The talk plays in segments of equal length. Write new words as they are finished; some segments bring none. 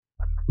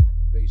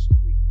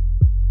basically.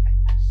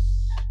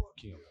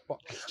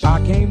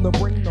 I came to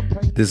bring the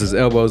pain. This is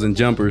Elbows and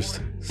Jumpers,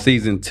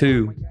 Season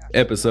 2,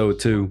 Episode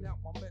 2.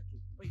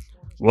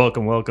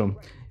 Welcome.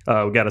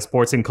 We got a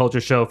sports and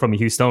culture show from a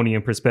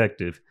Houstonian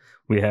perspective.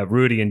 We have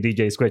Rudy and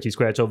DJ Scratchy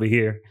Scratch over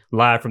here,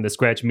 live from the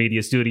Scratch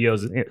Media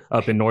Studios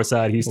up in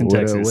Northside, Houston,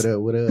 Texas.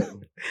 What up?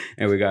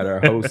 And we got our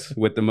host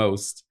with the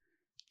most,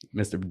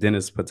 Mr.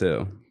 Dennis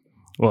Patel.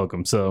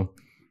 Welcome. So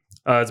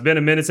it's been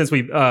a minute since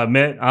we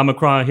met.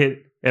 Omicron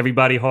hit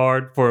everybody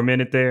hard for a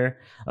minute there.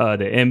 The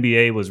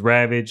NBA was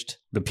ravaged.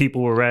 The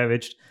people were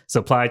ravaged.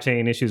 Supply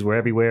chain issues were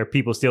everywhere.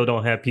 People still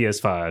don't have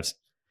PS5s.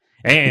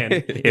 And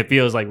it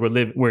feels like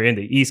we're in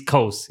the East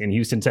Coast in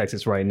Houston,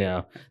 Texas right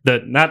now.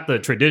 Not the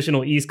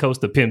traditional East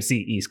Coast, the Pimp C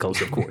East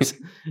Coast, of course.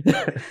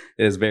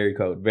 It's very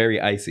cold,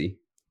 very icy.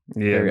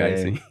 Yeah, very man.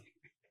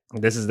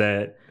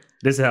 icy.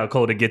 This is how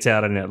cold it gets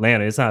out in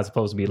Atlanta. It's not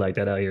supposed to be like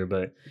that out here,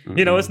 but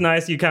you know, it's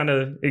nice.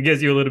 It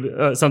gives you a little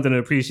bit something to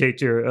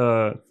appreciate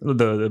your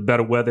the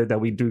better weather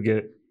that we do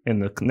get in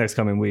the next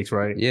coming weeks,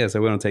 right? Yeah, so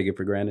we don't take it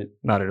for granted.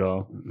 Not at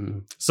all. Mm-hmm.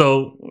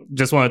 So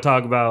just want to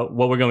talk about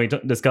what we're going to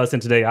be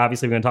discussing today.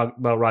 Obviously, we're going to talk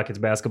about Rockets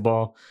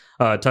basketball,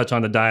 touch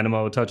on the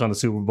Dynamo, touch on the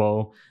Super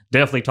Bowl.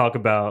 Definitely talk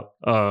about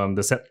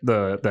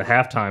the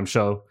halftime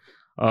show.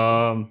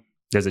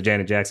 There's a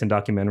Janet Jackson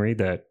documentary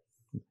that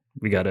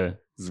we got to...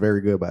 It's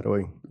very good, by the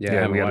way.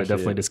 Yeah, we got to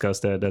definitely discuss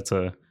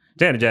that.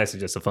 Janet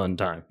Jackson's just a fun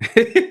time.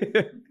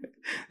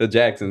 The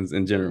Jacksons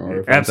in general are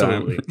a fun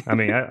Absolutely. time. I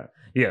mean,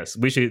 yes,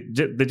 we should.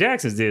 The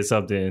Jacksons did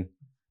something,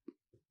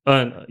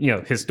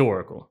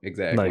 historical.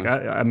 Exactly. Like,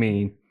 I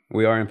mean,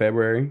 we are in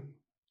February.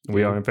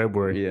 we are in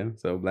February. Yeah,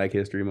 so Black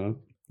History Month.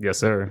 Yes,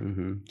 sir.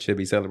 Mm-hmm. Should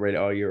be celebrated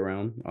all year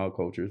round, all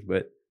cultures,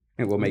 but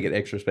we'll make it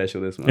extra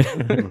special this month.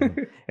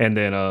 And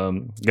then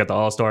got the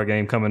All-Star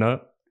game coming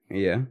up.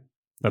 Yeah.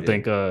 I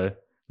think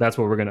that's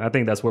where I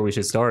think that's where we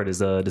should start is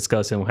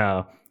discussing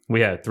how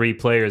we had 3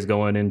 players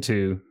going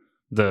into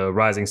the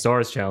Rising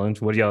Stars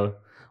Challenge. What are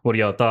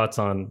y'all thoughts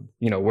on,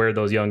 where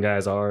those young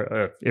guys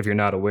are? If you're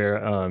not aware,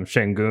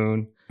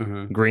 Şengün,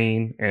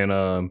 Green,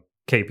 and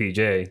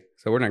KPJ.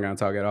 So we're not going to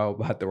talk at all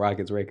about the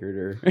Rockets record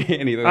or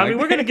anything. I mean,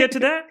 we're going to get to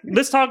that.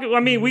 Let's talk. I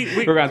mean,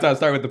 we're going to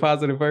start with the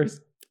positive first.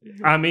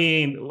 I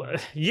mean,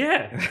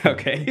 yeah.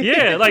 Okay.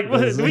 Yeah, like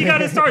we got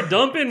to start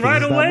dumping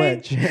right away. I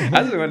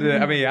just wanted to.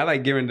 I mean, I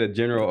like giving the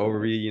general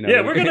overview.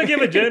 Yeah, we're gonna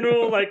give a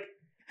general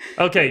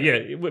Okay,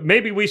 yeah,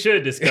 maybe we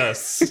should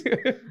discuss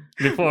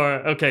before.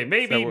 Okay,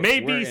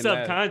 maybe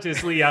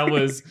subconsciously I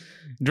was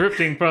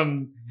drifting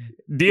from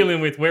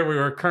dealing with where we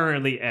were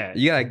currently at.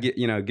 You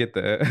gotta give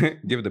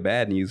the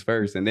bad news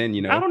first, and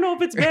then I don't know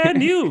if it's bad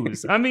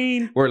news. I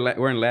mean,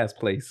 we're in last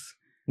place.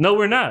 No,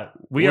 we're not.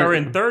 We are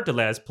in third to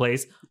last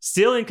place,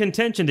 still in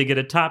contention to get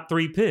a top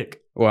 3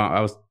 pick. Well, I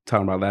was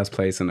talking about last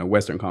place in the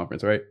Western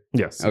Conference, right?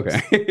 Yes.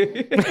 Okay.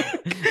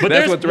 But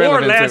there's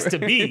more last to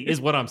be,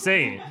 is what I'm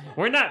saying.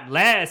 We're not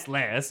last.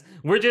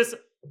 We're just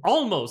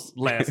almost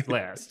last.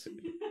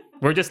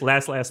 We're just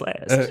last.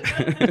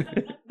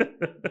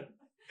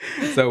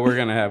 So we're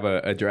gonna have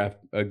a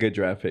good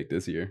draft pick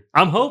this year.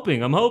 I'm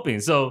hoping.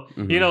 So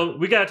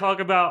we got to talk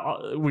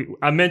about.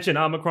 I mentioned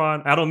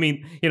Omicron. I don't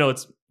mean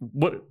it's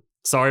what.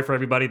 Sorry for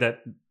everybody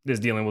that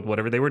is dealing with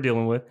whatever they were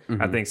dealing with.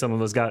 I think some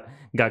of us got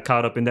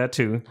caught up in that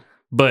too.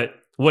 But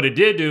what it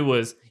did do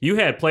was you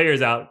had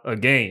players out of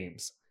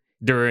games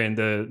during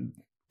the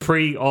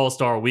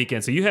pre-All-Star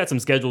weekend. So you had some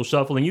schedule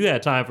shuffling. You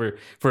had time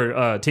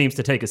for teams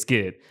to take a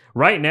skid.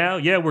 Right now,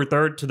 yeah, we're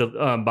third to the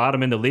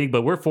bottom in the league,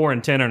 but we're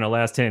 4-10 in our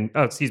last 10.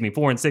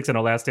 4-6 in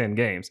our last 10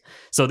 games.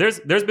 So there's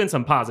been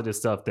some positive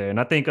stuff there, and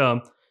I think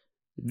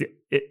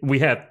we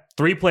have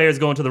 3 players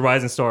going to the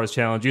Rising Stars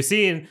Challenge. You're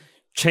seeing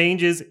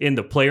changes in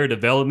the player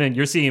development.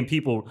 You're seeing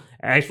people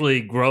actually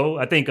grow.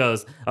 I think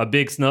a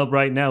big snub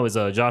right now is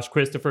Josh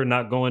Christopher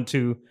not going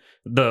to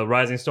the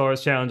Rising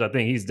Stars Challenge. I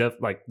think he's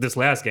this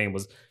last game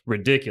was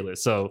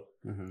ridiculous. So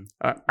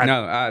I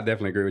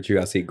definitely agree with you.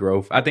 I see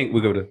growth. I think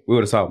we would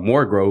have saw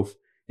more growth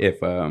if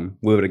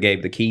we would have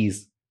gave the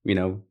keys,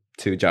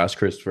 to Josh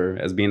Christopher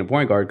as being a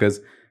point guard.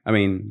 Because I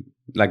mean,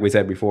 like we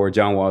said before,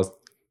 John Wall's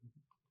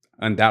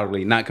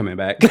undoubtedly not coming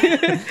back.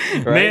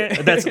 Right?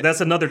 Man,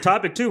 that's another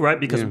topic too, right?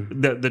 Because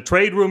the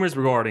trade rumors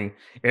regarding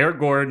Eric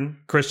Gordon,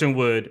 Christian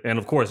Wood, and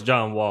of course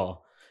John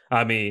Wall.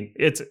 I mean,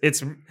 it's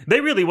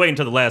they really wait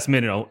until the last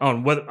minute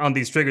on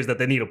these triggers that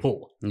they need to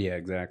pull. Yeah,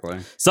 exactly.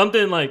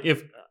 Something like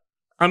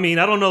I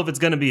don't know if it's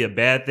going to be a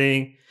bad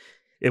thing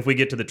if we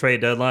get to the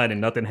trade deadline and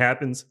nothing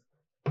happens,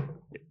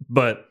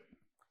 but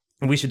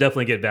we should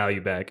definitely get value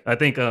back. I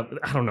think, I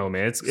don't know,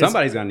 man.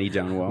 Somebody's going to need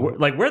John Wall.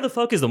 Like, where the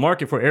fuck is the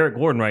market for Eric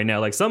Gordon right now?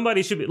 Like,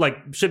 somebody should be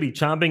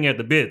chomping at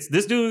the bits.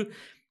 This dude,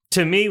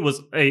 to me,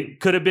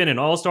 could have been an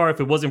all-star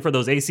if it wasn't for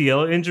those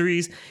ACL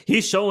injuries.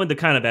 He's showing the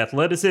kind of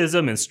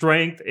athleticism and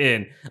strength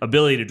and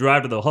ability to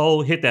drive to the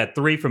hole, hit that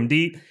 3 from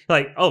deep.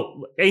 Like,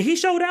 he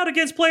showed out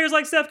against players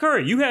like Steph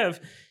Curry.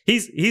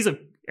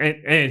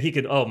 And he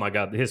could, oh my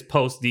God, his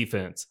post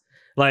defense.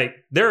 Like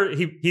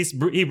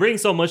he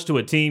brings so much to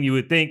a team. You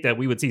would think that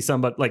we would see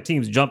somebody like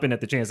teams jumping at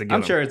the chance to get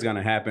I'm him. sure it's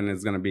gonna happen.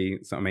 It's gonna be.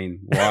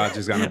 Waj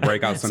is gonna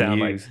break out some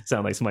news.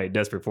 Sound like somebody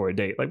desperate for a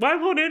date. Like, why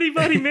won't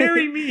anybody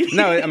marry me?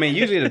 No, I mean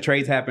usually the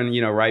trades happen,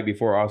 right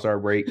before All-Star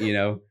break.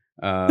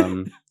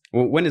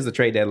 When is the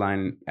trade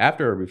deadline?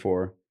 After or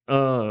before?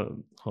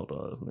 Hold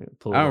on. Let me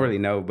pull I don't really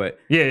know, but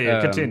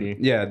continue.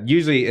 Yeah,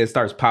 usually it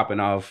starts popping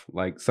off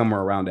like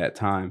somewhere around that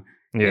time.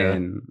 Yeah,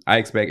 and I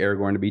expect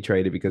Aragorn to be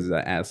traded because of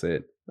that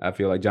asset. I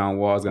feel like John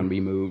Wall is going to be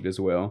moved as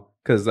well.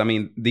 Because, I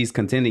mean, these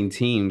contending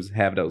teams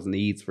have those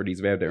needs for these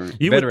veteran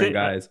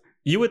guys.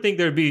 You would think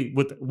there'd be,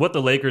 with what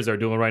the Lakers are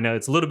doing right now,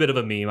 it's a little bit of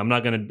a meme. I'm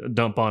not going to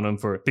dump on them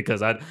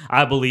because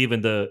I believe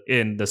in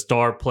the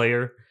star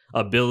player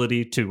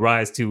ability to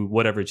rise to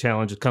whatever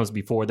challenge comes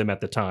before them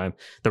at the time.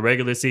 The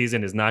regular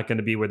season is not going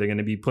to be where they're going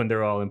to be putting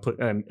their all and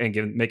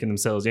making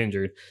themselves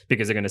injured,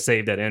 because they're going to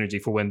save that energy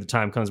for when the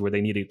time comes where they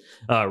need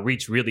to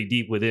reach really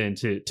deep within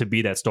to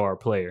be that star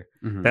player.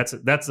 Mm-hmm.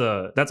 That's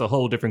a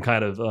whole different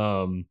kind of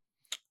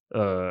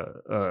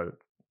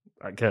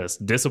I guess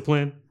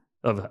discipline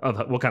of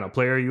what kind of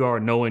player you are,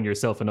 knowing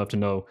yourself enough to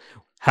know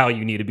how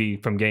you need to be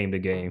from game to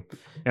game.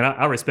 And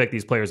I respect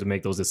these players to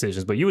make those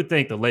decisions. But you would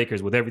think the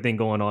Lakers, with everything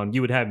going on,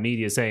 you would have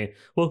media saying,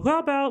 well, how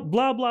about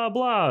blah, blah,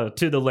 blah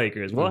to the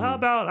Lakers? Well, how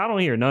about, I don't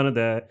hear none of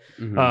that.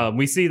 Mm-hmm.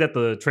 We see that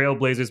the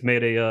Trailblazers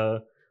made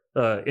a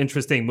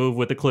interesting move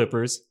with the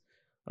Clippers.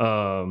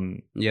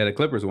 The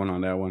Clippers won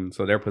on that one.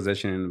 So they're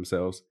positioning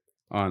themselves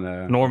on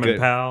Norman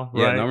Powell,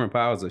 right? Yeah, Norman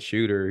Powell's a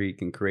shooter. He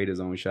can create his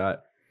own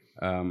shot.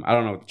 I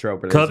don't know what the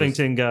Trailblazers.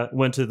 Covington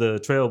went to the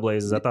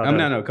Trailblazers. I thought.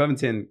 No.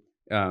 Covington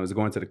was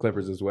going to the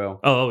Clippers as well.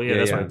 Oh yeah,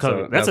 that's right.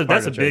 So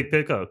that's a big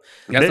pickup.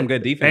 Got some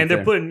good defense, and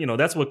they're putting.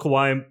 That's what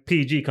Kawhi and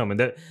PG coming.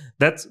 They're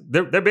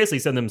basically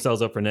setting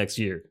themselves up for next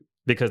year,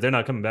 because they're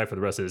not coming back for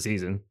the rest of the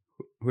season.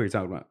 Who are you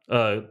talking about?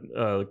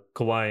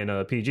 Kawhi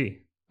and PG.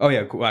 Oh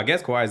yeah, well, I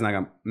guess Kawhi's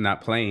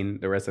not playing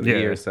the rest of the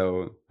year.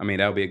 So I mean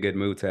that would be a good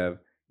move to have.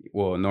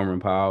 Well,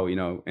 Norman Powell,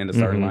 in the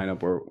starting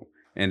lineup,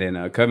 and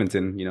then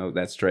Covington,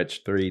 that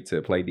stretch three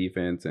to play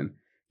defense and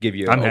give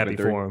you. I'm happy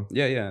for him.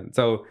 Yeah.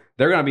 So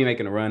they're gonna be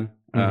making a run.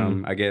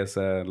 I guess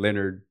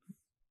Leonard.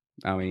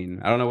 I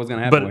mean, I don't know what's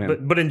gonna happen with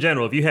him. But in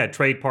general, if you had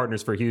trade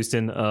partners for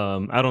Houston,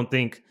 I don't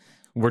think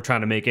we're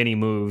trying to make any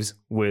moves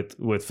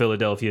with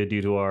Philadelphia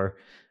due to our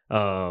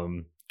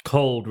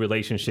cold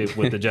relationship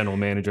with the general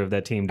manager of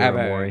that team,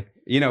 Daryl Morey.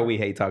 We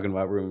hate talking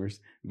about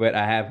rumors, but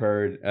I have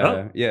heard, Do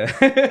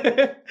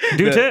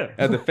tell.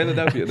 The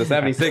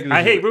 76ers.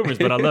 I hate rumors,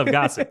 but I love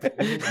gossip.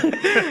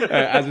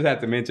 I just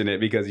have to mention it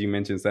because you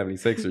mentioned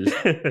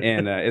 76ers.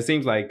 And it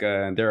seems like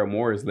Daryl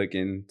Morey is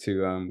looking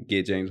to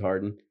get James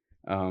Harden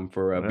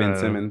for Ben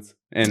Simmons.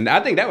 And I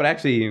think that would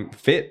actually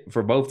fit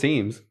for both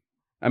teams.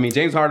 I mean,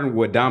 James Harden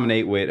would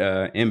dominate with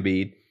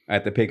Embiid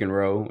at the pick and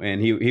roll,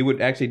 and he would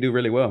actually do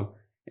really well.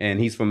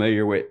 And he's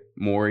familiar with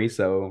Morey,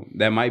 so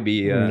that might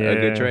be a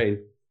good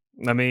trade.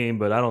 I mean,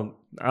 but I don't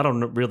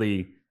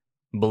really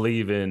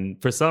believe in.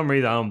 For some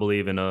reason, I don't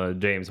believe in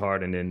James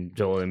Harden and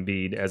Joel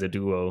Embiid as a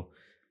duo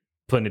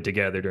putting it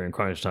together during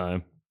crunch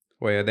time.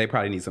 Well, they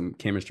probably need some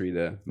chemistry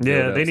to.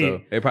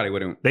 They probably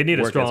wouldn't. They need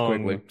work a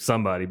strong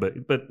somebody, but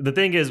the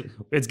thing is,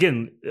 I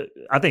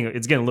think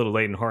it's getting a little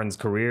late in Harden's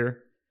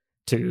career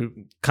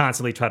to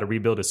constantly try to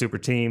rebuild a super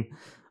team.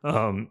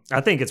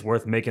 I think it's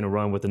worth making a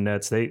run with the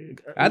Nets.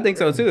 I think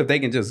so too, if they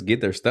can just get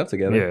their stuff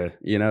together.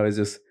 Yeah. It's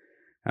just,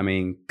 I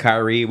mean,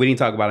 Kyrie, we didn't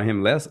talk about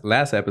him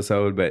last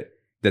episode, but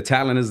the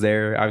talent is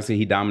there. Obviously,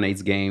 he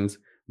dominates games,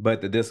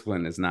 but the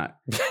discipline is not.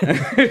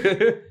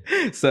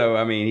 So,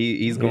 I mean,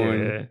 he's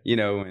going,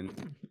 and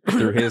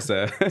through his,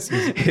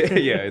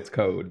 it's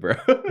code, bro.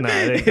 Nah,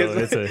 it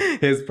ain't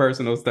code. His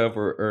personal stuff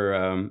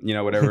or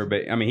whatever.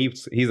 But I mean,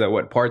 he's a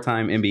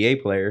part-time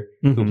NBA player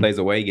who plays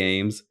away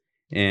games.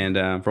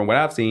 And from what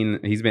I've seen,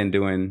 he's been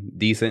doing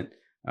decent.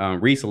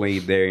 Recently,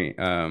 they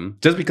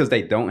just because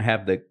they don't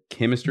have the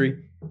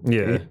chemistry.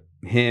 Yeah,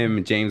 him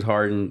and James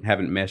Harden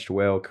haven't meshed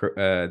well.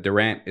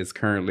 Durant is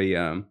currently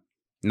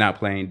not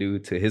playing due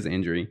to his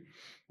injury.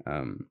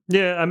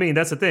 I mean,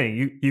 that's the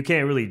thing. You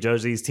can't really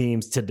judge these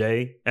teams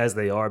today as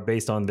they are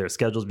based on their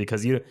schedules,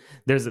 because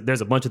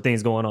there's a bunch of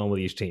things going on with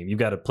each team. You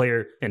got a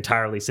player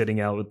entirely sitting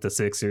out with the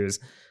Sixers.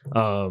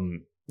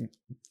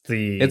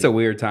 It's a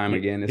weird time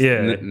again.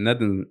 It's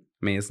nothing.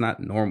 I mean, it's not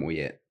normal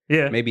yet.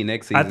 Yeah, maybe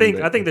next season.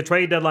 I think the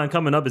trade deadline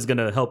coming up is going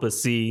to help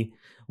us see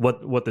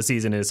what the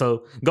season is.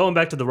 So going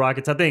back to the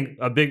Rockets, I think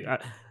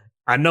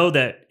I know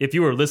that if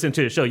you were listening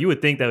to the show, you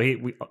would think that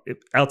we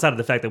outside of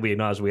the fact that we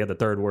acknowledge we had the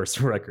third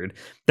worst record,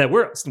 that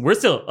we're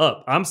still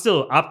up. I'm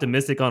still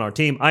optimistic on our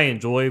team. I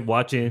enjoy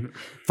watching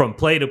from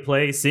play to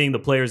play, seeing the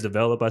players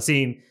develop. I've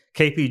seen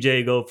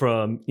KPJ go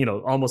from,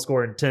 almost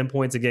scoring 10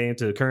 points a game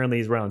to currently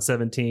he's around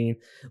 17,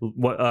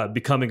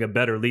 becoming a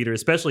better leader,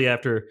 especially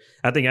after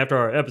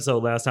our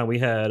episode last time, we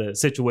had a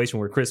situation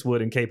where Chris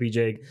Wood and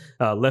KPJ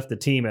left the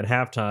team at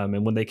halftime.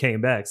 And when they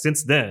came back,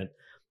 since then,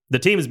 the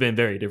team has been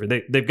very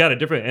different. They've got a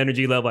different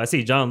energy level. I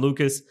see John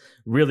Lucas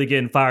really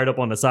getting fired up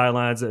on the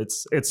sidelines.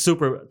 It's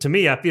super, to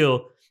me, I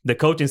feel the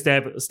coaching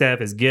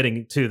staff is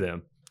getting to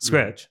them.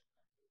 Scratch.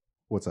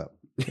 What's up?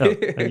 Oh,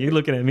 are you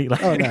looking at me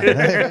like? Oh no,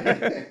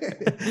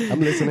 I'm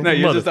listening. No,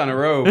 you're just on the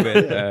road.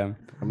 But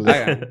I'm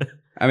listening.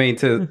 I mean,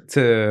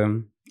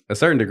 to a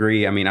certain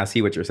degree, I mean, I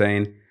see what you're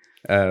saying.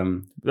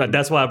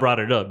 That's why I brought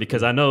it up,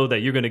 because I know that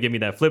you're going to give me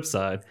that flip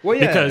side. Well,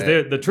 yeah, because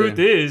the truth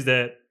is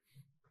that.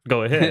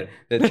 Go ahead.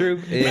 The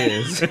truth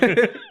is,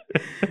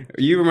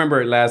 you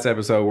remember last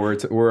episode where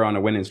we're on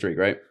a winning streak,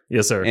 right?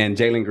 Yes, sir. And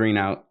Jalen Green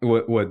out.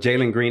 What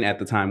Jalen Green at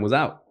the time was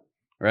out,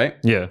 right?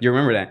 Yeah. You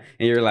remember that?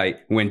 And you're like,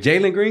 when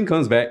Jalen Green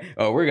comes back,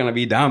 oh, we're gonna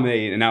be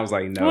dominating. And I was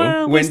like, no.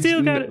 Well, we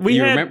still got it. We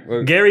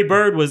had Gary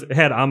Bird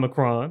had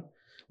Omicron.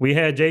 We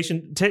had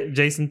Jason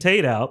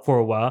Tate out for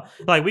a while.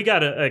 Like, we got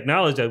to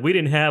acknowledge that we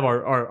didn't have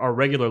our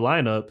regular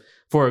lineup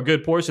for a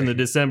good portion of the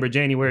December,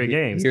 January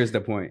games. Here's the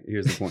point.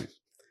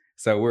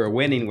 So we're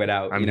winning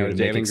without,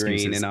 Jalen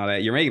Green and all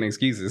that. You're making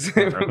excuses.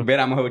 Bet I'm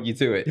going to hold you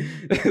to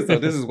it. So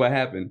this is what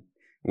happened.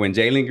 When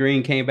Jalen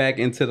Green came back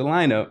into the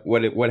lineup,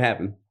 what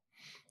happened?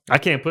 I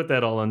can't put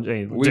that all on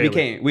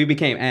Jalen. We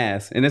became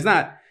ass. And it's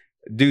not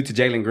due to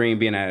Jalen Green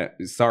being a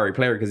sorry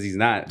player, because he's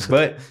not.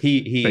 But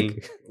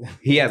he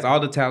has all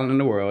the talent in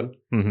the world,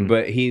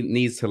 but he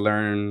needs to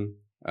learn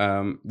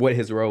what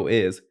his role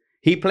is.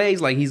 He plays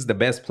like he's the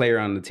best player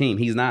on the team.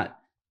 He's not.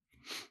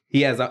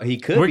 He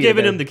could. We're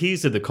giving him the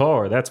keys to the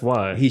car. That's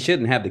why he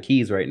shouldn't have the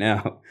keys right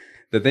now.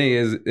 The thing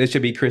is, it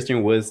should be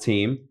Christian Wood's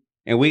team,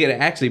 and we could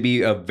actually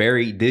be a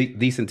very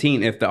decent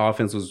team if the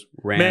offense was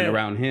ran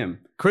around him.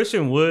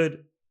 Christian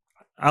Wood,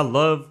 I've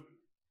loved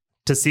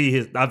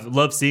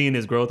seeing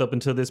his growth up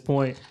until this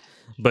point,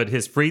 but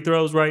his free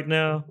throws right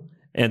now,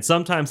 and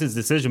sometimes his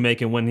decision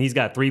making when he's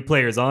got 3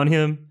 players on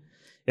him.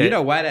 You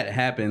know why that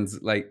happens?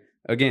 Like,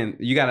 again,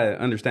 you got to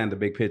understand the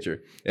big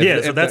picture.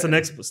 So that's the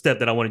next step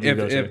that I wanted you to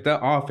go to. If the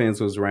offense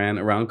was ran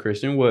around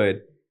Christian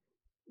Wood,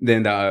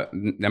 then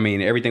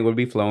everything would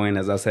be flowing,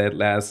 as I said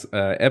last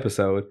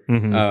episode.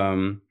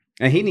 And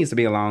he needs to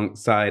be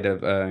alongside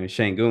of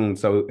Şengün,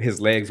 so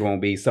his legs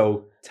won't be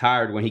so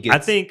tired when he gets. I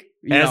think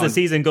as the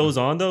season goes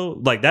on,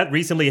 though, like that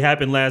recently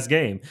happened last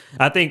game.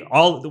 I think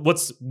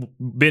what's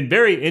been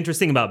very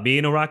interesting about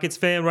being a Rockets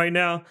fan right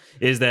now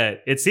is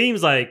that it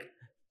seems like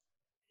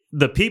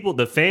the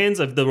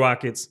fans of the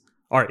Rockets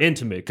are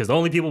intimate, because the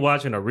only people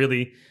watching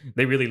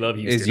they really love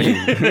Houston.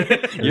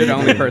 You're the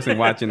only person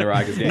watching the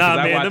Rockets games. Nah,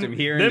 man, I watch them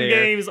here and there. Them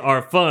games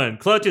are fun.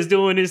 Clutch is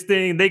doing his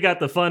thing. They got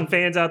the fun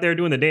fans out there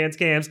doing the dance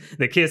cams,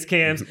 the kiss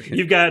cams.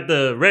 You've got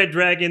the Red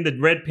Dragon, the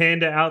Red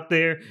Panda out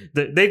there.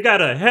 They've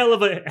got a hell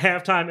of a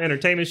halftime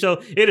entertainment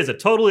show. It is a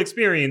total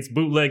experience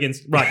bootlegging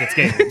Rockets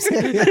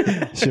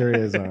games. Sure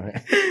is, all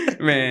right.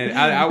 Man,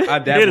 I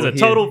it is a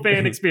total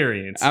fan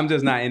experience. I'm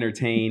just not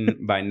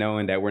entertained by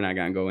knowing that we're not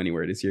going to go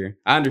anywhere this year.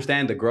 I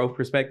understand the growth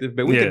perspective,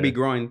 but we could be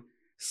growing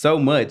so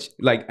much,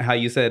 like how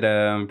you said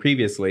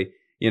previously.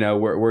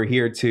 We're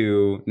here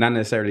to not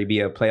necessarily be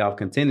a playoff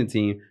contending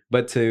team,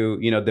 but to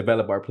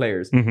develop our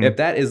players. If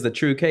that is the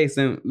true case,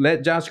 then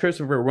let Josh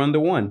Christopher run the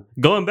one.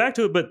 Going back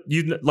to it, but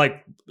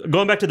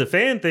going back to the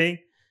fan thing,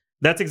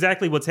 that's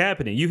exactly what's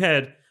happening. You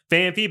had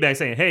fan feedback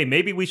saying, "Hey,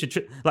 maybe we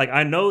should."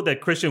 I know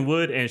that Christian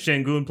Wood and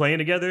Şengün playing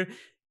together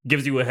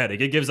gives you a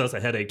headache. It gives us a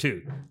headache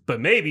too.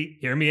 But maybe,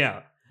 hear me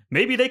out,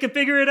 maybe they can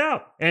figure it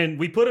out. And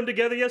we put them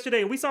together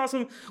yesterday, and we saw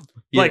some,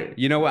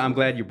 you know what? I'm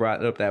glad you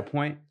brought up that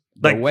point.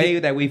 The way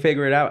that we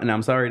figure it out, and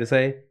I'm sorry to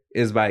say,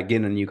 is by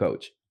getting a new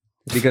coach.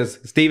 Because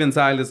Stephen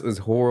Silas is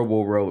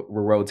horrible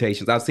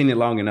rotations. I've seen it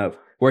long enough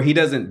where he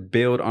doesn't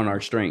build on our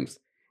strengths.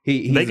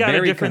 They got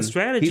a different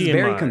strategy. He's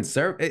very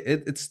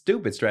conservative. It's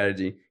stupid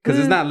strategy because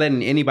it's not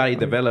letting anybody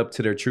develop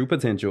to their true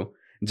potential.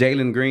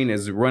 Jalen Green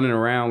is running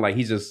around like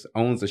he just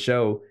owns the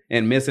show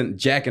and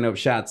jacking up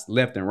shots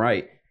left and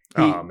right.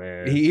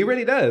 He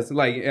really does.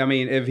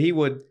 If he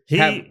would, he's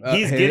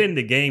getting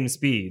the game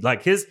speed.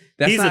 His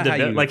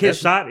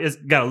shot is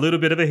got a little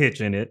bit of a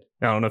hitch in it.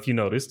 I don't know if you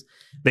noticed.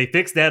 They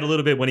fixed that a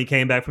little bit when he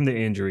came back from the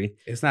injury.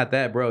 It's not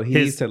that, bro. He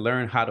needs to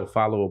learn how to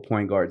follow a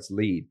point guard's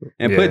lead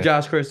and put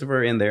Josh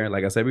Christopher in there.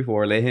 Like I said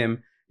before, let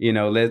him,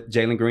 let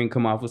Jalen Green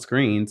come off with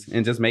screens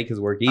and just make his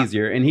work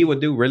easier, and he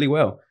would do really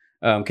well.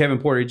 Kevin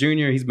Porter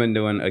Jr., he's been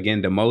doing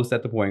again the most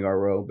at the point guard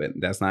role, but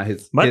that's not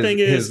his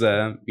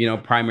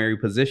primary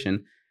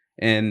position.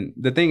 And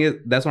the thing is,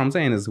 that's what I'm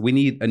saying is we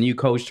need a new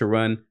coach to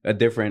run a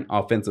different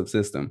offensive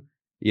system.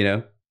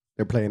 They're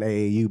playing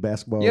AAU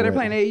basketball. Yeah, they're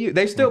playing AAU.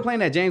 They're still playing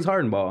that James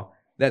Harden ball,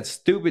 that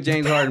stupid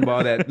James Harden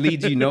ball that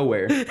leads you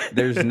nowhere.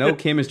 There's no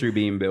chemistry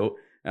being built.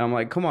 And I'm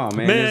like, come on,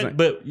 man.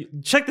 But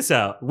check this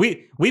out.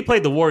 We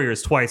played the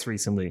Warriors twice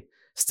recently.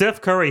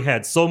 Steph Curry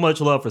had so much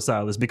love for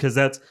Silas because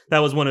that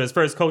was one of his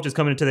first coaches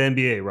coming into the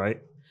NBA, right?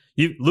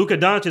 Luka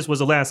Doncic was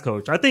the last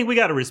coach. I think we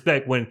got to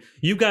respect when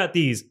you got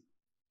these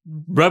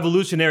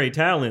revolutionary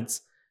talents,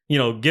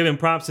 giving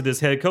props to this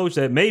head coach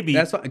that maybe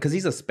that's because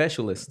he's a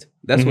specialist.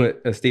 That's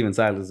what Stephen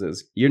Silas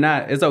is.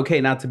 It's okay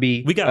not to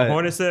be. We got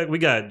Hornacek, we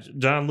got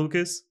John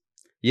Lucas.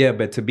 Yeah,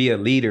 but to be a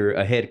leader,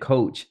 a head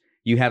coach,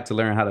 you have to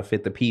learn how to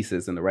fit the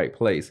pieces in the right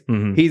place.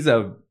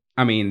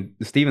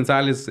 Stephen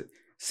Silas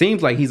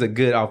seems like he's a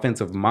good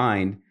offensive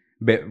mind,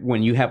 But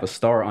when you have a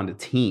star on the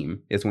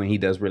team, is when he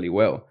does really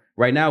well.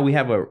 Right now, we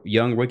have a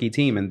young rookie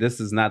team, and this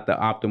is not the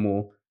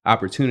optimal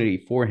opportunity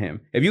for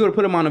him. If you were to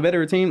put him on a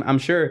veteran team, I'm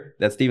sure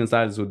that Steven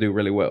Silas would do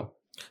really well.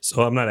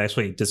 So I'm not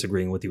actually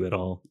disagreeing with you at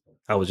all.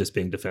 I was just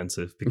being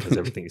defensive because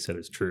everything you said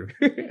is true.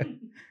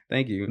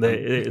 Thank you.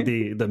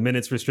 The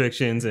minutes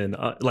restrictions and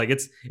like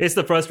it's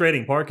the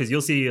frustrating part because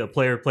you'll see a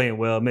player playing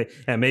well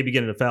and maybe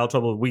getting into foul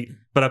trouble.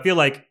 But I feel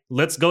like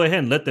let's go ahead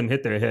and let them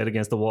hit their head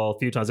against the wall a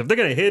few times. If they're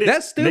gonna hit it,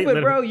 that's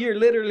stupid, bro. You're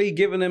literally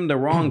giving them the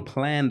wrong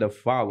plan to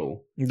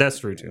follow. That's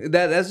true too.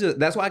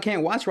 That's why I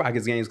can't watch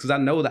Rockets games because I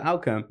know the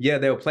outcome. Yeah,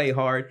 they'll play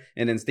hard,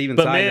 and then Steven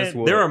Silas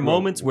will. There are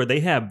moments where they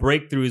have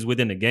breakthroughs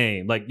within the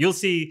game. Like you'll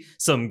see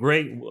some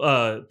great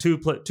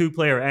two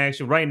player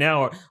action. Right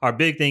now, our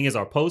big thing is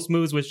our post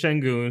moves with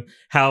Şengün.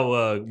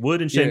 How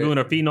Wood and Şengün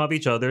are feeding off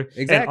each other,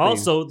 exactly. And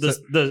also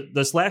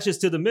the slashes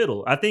to the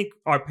middle. I think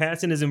our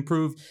passing has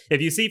improved.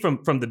 If you see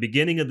from the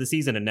beginning of the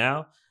season and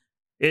now,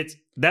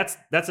 that's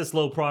a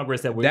slow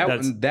progress that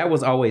that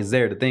was always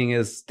there. The thing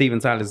is, Steven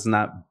Silas is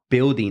not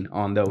building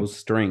on those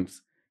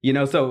strengths. You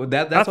know, so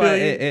that's why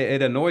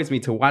it annoys me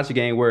to watch a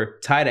game where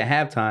tied at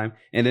halftime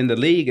and then the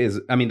lead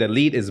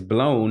is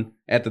blown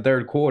at the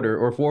third quarter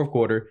or fourth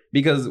quarter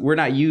because we're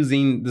not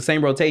using the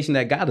same rotation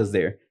that got us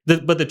there.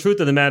 But the truth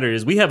of the matter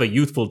is we have a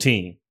youthful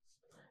team.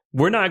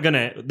 We're not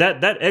gonna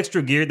that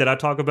extra gear that I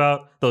talk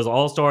about, those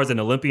all-stars and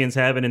Olympians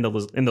having in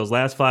those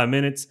last 5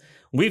 minutes.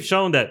 We've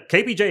shown that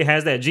KPJ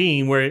has that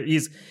gene where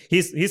he's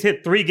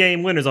hit 3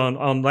 game winners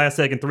on last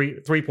second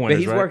three pointers. But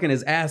he's working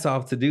his ass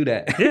off to do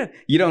that. Yeah.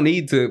 You don't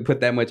need to put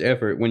that much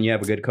effort when you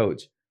have a good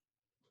coach.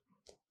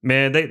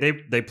 Man,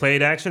 they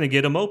played action to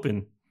get him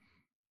open.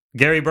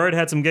 Gary Bird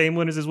had some game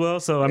winners as well.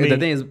 So I mean, the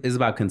thing is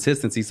about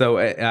consistency. So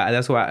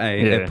that's why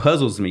it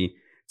puzzles me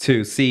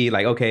to see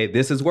like, okay,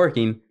 this is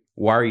working.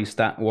 Why are you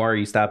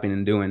stopping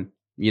and doing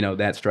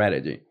that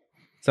strategy?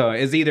 So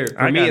it's either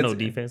for I me. Got no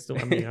defense.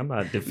 I mean, I'm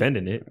not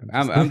defending it.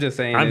 I'm just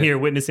saying. I'm here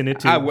witnessing it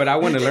too. What I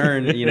want to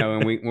learn,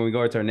 when we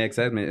go to our next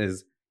segment,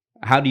 is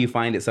how do you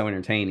find it so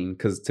entertaining?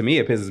 Because to me,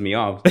 it pisses me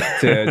off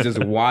to just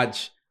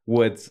watch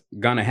what's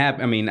gonna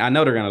happen. I mean, I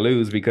know they're gonna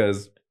lose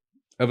because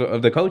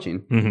of the coaching.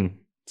 Mm-hmm.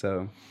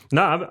 So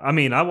no, I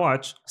mean, I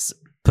watch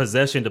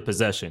possession to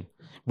possession.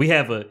 We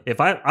have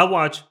if I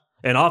watch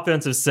an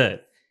offensive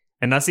set.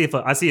 And I see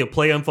a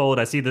play unfold.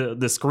 I see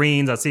the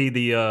screens. I see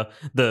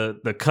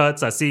the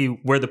cuts. I see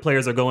where the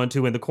players are going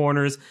to in the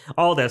corners.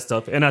 All that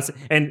stuff. And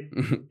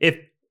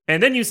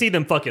then you see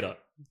them fuck it up.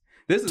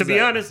 To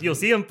be honest, you'll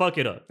see them fuck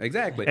it up.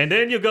 Exactly. And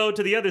then you go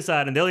to the other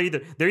side, and they're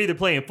either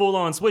playing full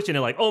on switching.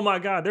 They're like, oh my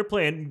god, they're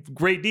playing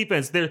great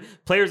defense. Their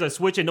players are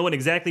switching, knowing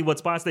exactly what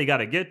spots they got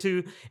to get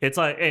to. It's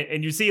like,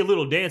 and you see a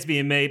little dance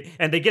being made,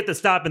 and they get the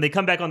stop, and they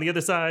come back on the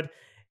other side,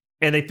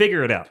 and they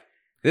figure it out.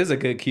 This is a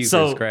good cue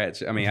for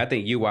scratch. I mean, I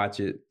think you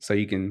watch it so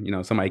you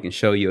can, somebody can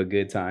show you a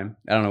good time.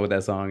 I don't know what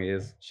that song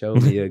is. Show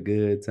me a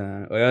good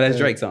time. Well, that's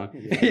Drake's song.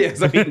 Yeah,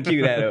 so you can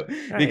cue that up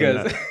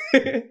because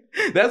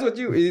that's what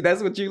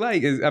you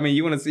like. Is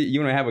you want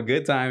to have a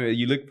good time.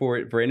 You look for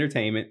it for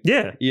entertainment.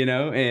 Yeah,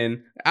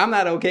 and I'm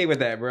not okay with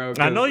that, bro.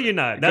 I know you're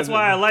not. That's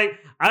why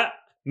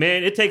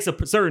man, it takes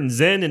a certain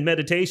zen and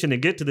meditation to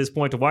get to this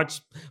point to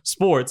watch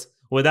sports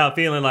without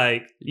feeling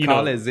like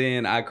call it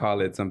zen. I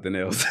call it something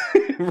else.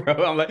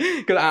 Bro, I'm like,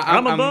 because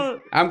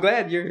I'm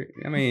glad you're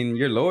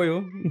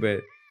loyal,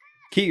 but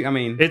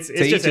it's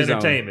just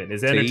entertainment.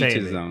 It's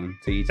entertainment.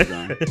 To each his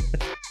own.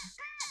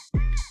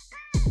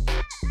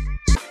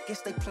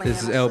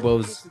 This is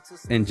Elbows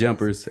and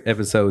Jumpers,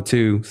 episode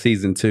 2,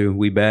 season 2.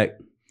 We back.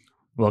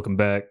 Welcome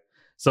back.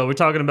 So we're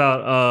talking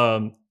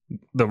about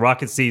the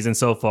Rockets season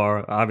so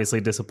far. Obviously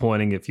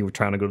disappointing if you were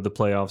trying to go to the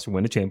playoffs or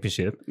win a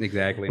championship.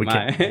 Exactly.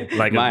 Like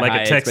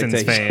a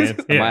Texans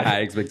fan. Yeah. My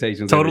high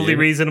expectations. Totally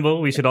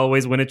reasonable. We should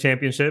always win a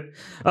championship.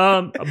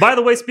 By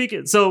the way,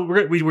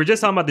 we were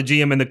just talking about the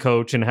GM and the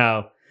coach and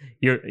how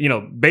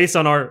based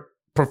on our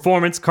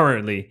performance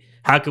currently,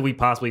 how could we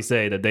possibly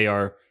say that they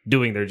are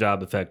doing their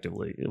job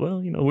effectively?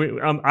 Well,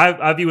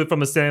 I view it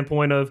from a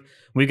standpoint of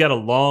we've got a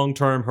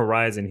long-term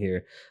horizon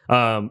here.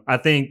 I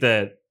think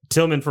that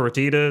Tillman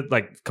Fertitta,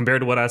 like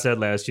compared to what I said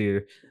last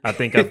year, I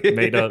think I've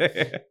made up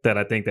that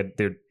I think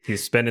that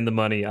he's spending the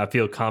money. I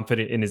feel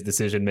confident in his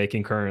decision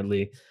making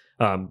currently.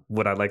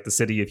 Would I like the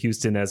city of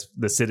Houston as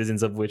the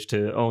citizens of which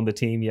to own the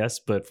team?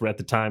 Yes, but at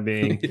the time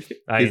being,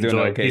 I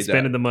enjoy. He's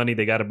spending the money.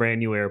 They got a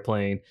brand new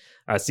airplane.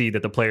 I see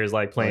that the players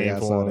like playing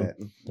for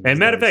him. And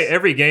matter of fact,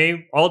 every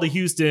game, all the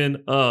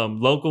Houston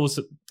locals,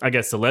 I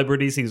guess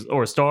celebrities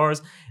or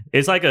stars,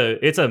 it's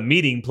a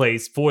meeting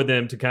place for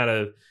them to kind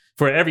of.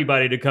 For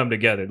everybody to come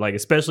together, like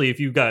especially if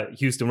you've got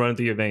Houston running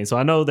through your veins. So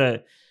I know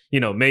that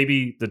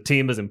maybe the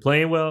team isn't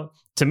playing well.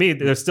 To me,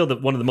 they're still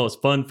one of the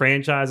most fun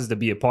franchises to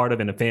be a part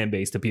of and a fan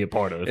base to be a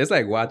part of. It's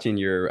like watching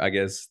your, I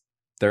guess,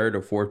 third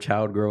or fourth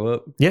child grow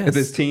up. Yes. With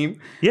this team.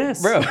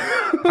 Yes, bro.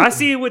 I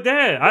see it with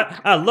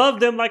that. I love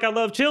them like I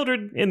love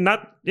children, and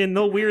not in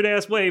no weird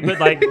ass way, but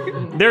like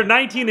they're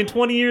 19 and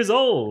 20 years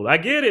old. I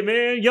get it,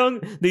 man.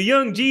 The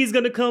young G's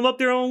gonna come up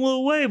their own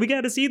little way. We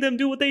got to see them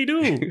do what they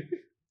do.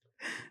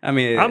 I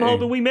mean, I'm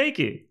hoping we make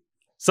it.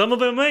 Some of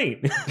them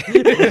ain't.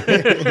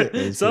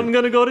 Some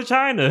going to go to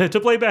China to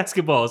play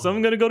basketball.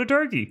 Some going to go to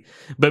Turkey.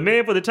 But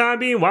man, for the time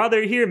being, while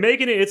they're here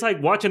making it, it's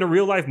like watching a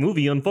real life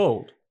movie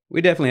unfold.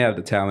 we definitely have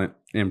the talent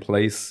in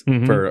place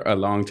for a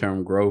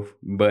long-term growth,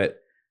 but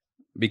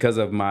because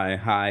of my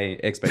high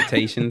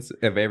expectations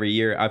of every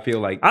year, I feel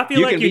like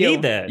you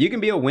need that. You can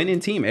be a winning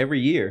team every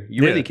year.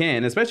 You really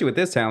can, especially with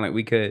this talent.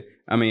 We could.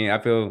 I mean, I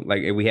feel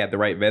like if we had the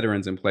right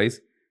veterans in place,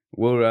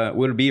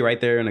 we'll be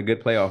right there in a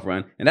good playoff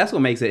run, and that's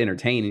what makes it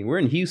entertaining. We're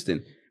in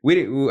Houston.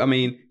 We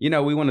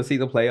want to see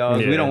the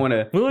playoffs. Yeah. We don't want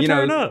to. We want to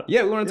turn up.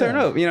 Yeah, we want to turn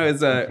up.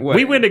 It's what?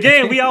 We win the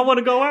game. We all want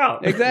to go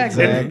out.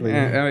 Exactly.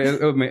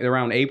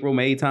 Around April,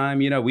 May time,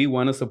 we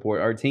want to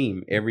support our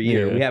team every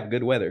year. Yeah. We have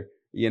good weather.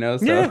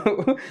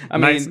 So I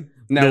Nice. mean,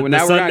 now we're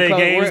Sunday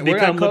gonna games we're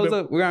become gonna close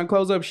up. We're gonna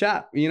close up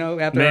shop.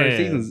 After our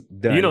season's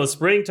done.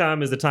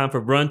 Springtime is the time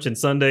for brunch and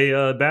Sunday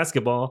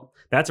basketball.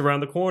 That's around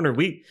the corner.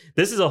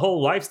 This is a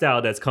whole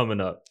lifestyle that's coming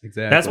up.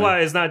 Exactly. That's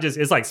why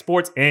it's like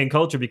sports and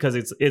culture because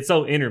it's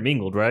so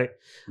intermingled, right?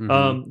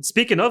 Mm-hmm.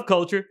 Speaking of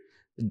culture,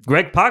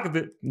 Greg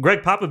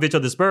Popovich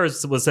of the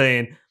Spurs was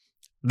saying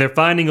they're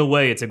finding a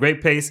way. It's a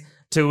great pace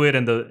to it,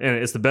 and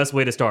it's the best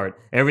way to start.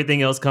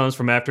 Everything else comes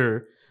from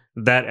after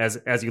that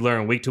as you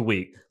learn week to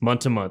week, month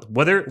to month.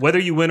 Whether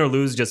you win or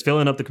lose, just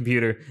filling up the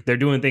computer, they're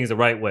doing things the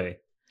right way.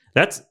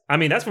 That's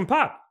from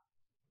Pop.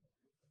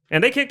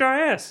 And they kicked our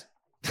ass.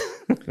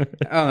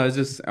 It's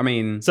just, not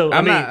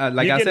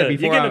like you I get said a-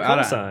 before. you get a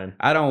cosign.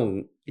 I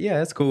don't. Yeah,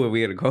 that's cool if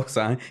we get a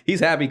cosign. He's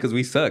happy because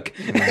we suck,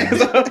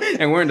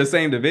 and we're in the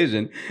same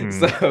division.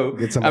 So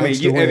Get some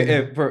extra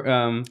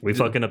win. We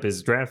fucking up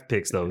his draft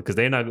picks though because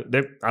I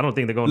don't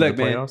think they're going look, to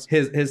the man, playoffs.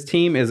 his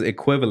team is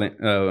equivalent.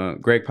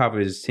 Greg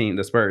Popovich's team,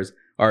 the Spurs,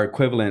 are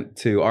equivalent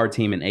to our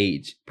team in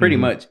age, pretty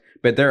much.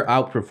 But they're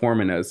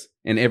outperforming us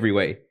in every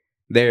way.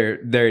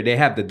 They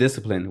have the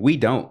discipline. We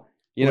don't.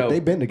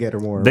 They've been together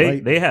more,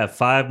 right? They have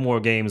 5 more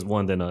games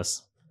won than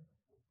us.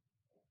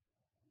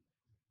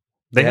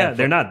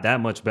 They're not that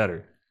much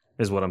better,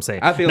 is what I'm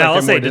saying. I feel now like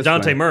I'll say they're more DeJounte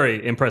disciplined.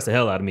 Murray impressed the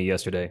hell out of me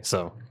yesterday.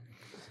 So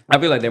I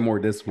feel like they're more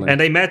disciplined. and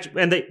they match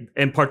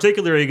and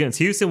particularly against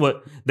Houston,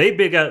 what they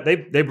bring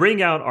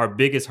out our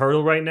biggest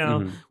hurdle right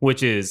now,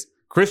 which is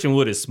Christian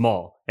Wood is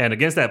small, and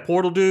against that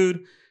Portal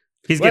dude,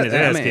 he's getting his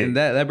ass kicked.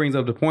 That brings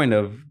up the point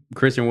of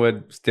Christian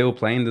Wood still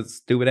playing the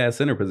stupid ass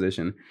center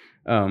position.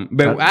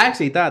 But I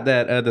actually thought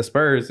that the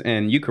Spurs,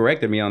 and you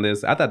corrected me on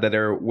this, I thought that they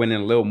were winning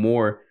a little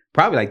more,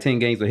 probably like 10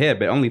 games ahead,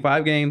 but only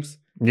 5 games.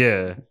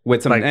 Yeah,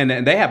 with some,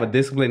 and they have a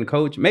disciplined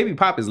coach. Maybe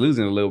Pop is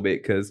losing a little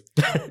bit because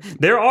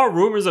there are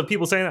rumors of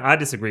people saying that. I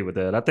disagree with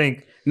that. I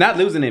think not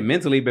losing it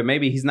mentally, but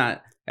maybe he's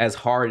not as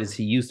hard as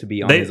he used to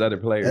be on his other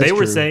players. They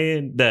were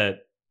saying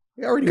that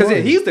because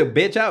he used to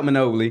bitch out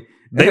Ginobili.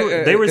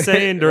 They were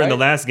saying during the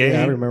last game.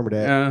 Yeah, I remember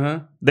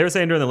that. They were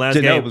saying during the last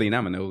Ginobili, game.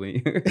 not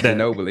Ginobili.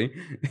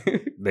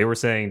 Ginobili. They were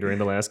saying during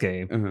the last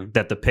game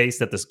that the pace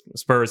that the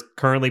Spurs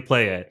currently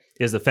play at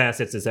is the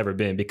fastest it's ever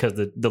been because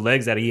the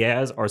legs that he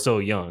has are so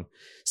young.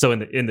 So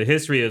in the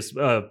history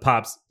of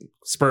Pop's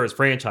Spurs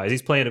franchise,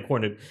 he's playing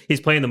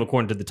them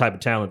according to the type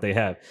of talent they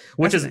have,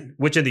 which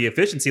in the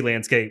efficiency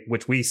landscape,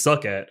 which we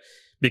suck at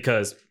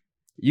because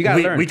you got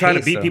to learn. We try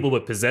to beat people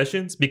with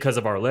possessions because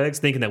of our legs,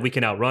 thinking that we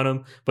can outrun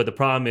them. But the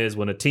problem is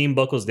when a team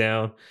buckles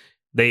down,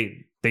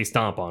 they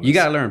stomp on us. You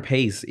got to learn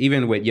pace,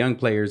 even with young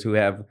players who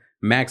have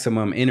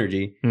maximum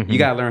energy. You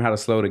got to learn how to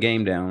slow the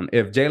game down.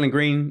 If Jalen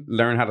Green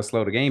learned how to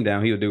slow the game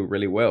down, he would do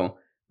really well.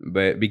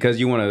 But because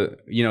you want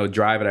to,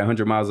 drive at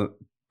 100 miles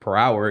per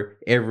hour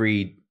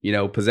every,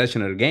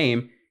 possession of the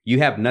game, you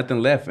have nothing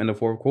left in the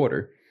fourth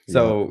quarter.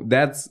 So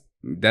that's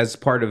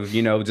part of,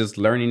 just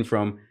learning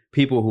from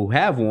people who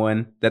have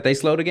won that they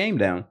slow the game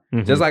down.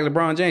 Just like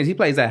LeBron James, he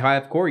plays that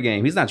half court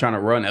game. He's not trying to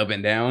run up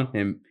and down,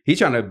 and he's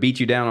trying to beat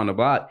you down on the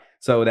block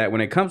so that when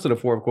it comes to the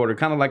fourth quarter,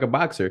 kind of like a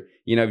boxer,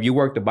 if you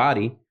work the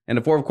body in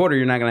the fourth quarter,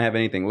 you're not going to have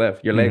anything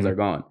left. Your legs are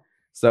gone.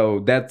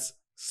 So that's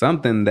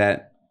something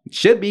that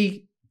should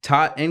be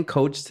taught and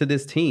coached to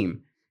this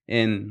team.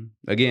 And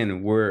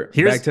again, we're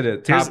back to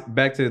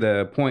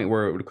the point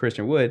where with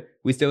Christian Wood,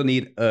 we still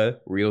need a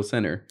real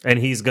center. And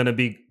he's going to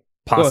be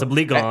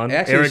possibly gone.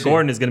 Eric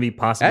Gordon is going to be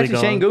possibly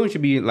gone. Shane Goon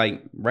should be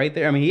like right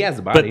there. I mean, he has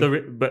the body.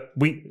 But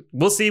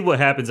we'll see what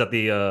happens at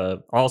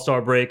the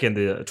All-Star break and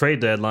the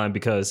trade deadline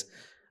because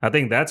I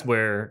think that's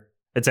where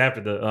it's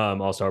after the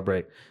All-Star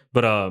break.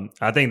 But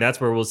I think that's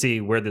where we'll see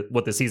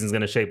what the season's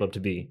going to shape up to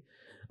be.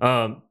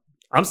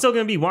 I'm still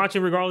going to be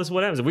watching regardless of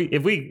what happens.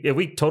 If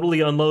we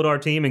totally unload our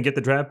team and get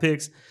the draft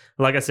picks,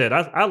 like I said,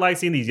 I like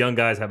seeing these young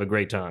guys have a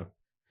great time.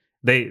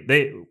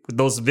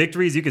 Those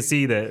victories, you can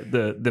see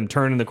them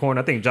turning the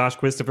corner. I think Josh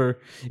Christopher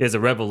is a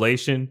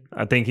revelation.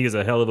 I think he is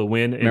a hell of a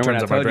win in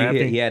terms of our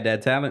drafting. He had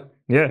that talent.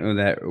 Yeah,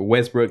 that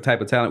Westbrook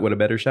type of talent with a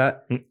better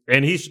shot.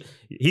 And he's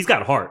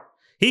got heart.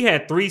 He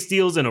had 3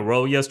 steals in a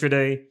row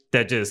yesterday.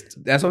 That's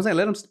what I'm saying.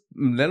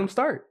 Let him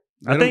start.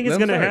 I think it's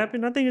gonna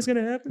happen.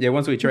 Yeah,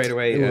 once we trade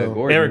away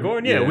Gordon, Eric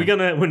Gordon. Yeah, we're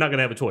not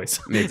gonna have a choice.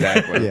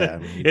 Exactly. Yeah.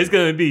 It's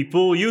gonna be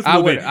full youth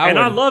movement, and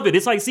I love it.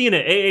 It's like seeing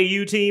an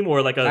AAU team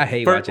or like I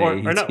hate watching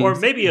AAU teams. or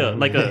maybe a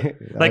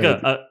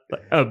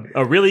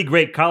really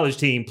great college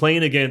team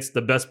playing against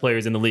the best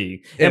players in the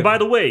league. And by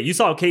the way, you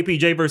saw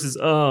KPJ versus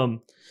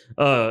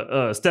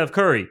Steph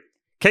Curry.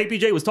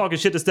 KPJ was talking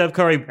shit to Steph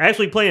Curry,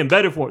 actually playing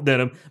better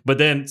than him. But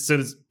then,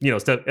 since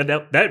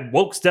that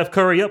woke Steph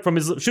Curry up from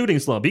his shooting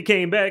slump. He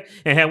came back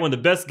and had one of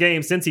the best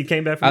games since he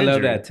came back from injury. I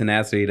love that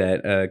tenacity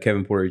that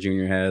Kevin Porter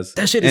Jr. has.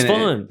 That shit is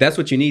fun. That's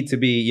what you need to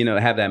be,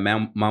 have that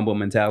Mambo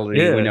mentality,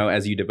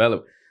 as you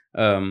develop.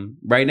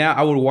 Right now,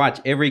 I would watch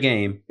every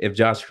game if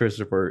Josh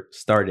Christopher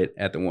started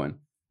at the 1.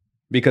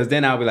 Because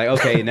then I'll be like,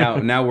 okay,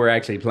 now we're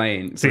actually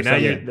playing. See, now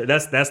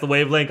that's the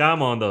wavelength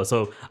I'm on though.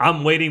 So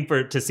I'm waiting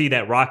to see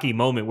that Rocky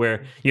moment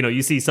where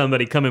you see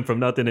somebody coming from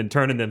nothing and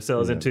turning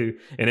themselves into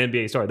an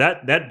NBA star.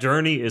 That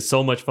journey is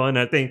so much fun.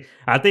 I think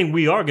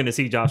we are going to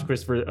see Josh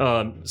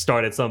Christopher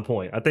start at some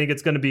point. I think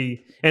it's going to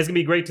be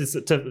great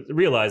to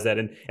realize that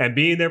and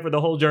being there for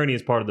the whole journey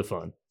is part of the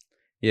fun.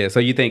 Yeah. So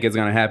you think it's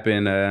going to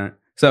happen?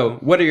 So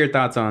what are your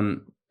thoughts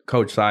on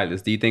Coach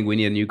Silas? Do you think we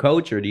need a new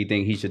coach, or do you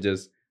think he should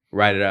just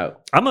ride it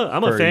out? I'm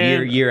a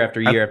fan. Year after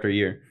year after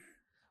year.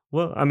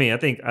 Well, I mean, I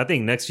think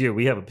next year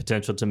we have a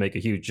potential to make a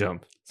huge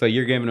jump. So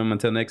you're giving them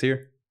until next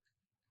year?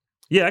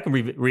 Yeah, I can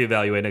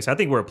reevaluate next. I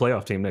think we're a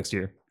playoff team next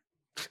year.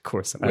 Of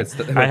course, I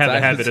have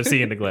a habit of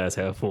seeing the glass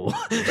half full.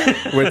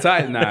 With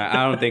Silas,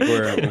 I don't think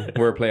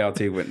we're a playoff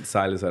team with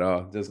Silas at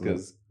all. Just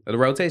because of the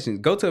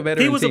rotations. Go to a veteran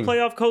team. He was a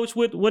playoff coach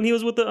when he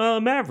was with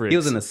the Mavericks. He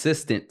was an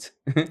assistant.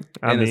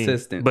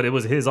 Assistant, but it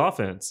was his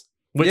offense.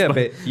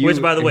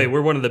 Which, by the way,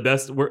 we're one of the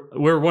best.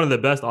 We're one of the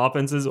best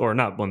offenses, or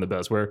not one of the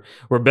best. We're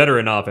better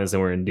in offense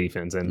than we're in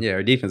defense. And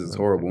our defense is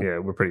horrible. Yeah,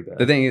 we're pretty bad.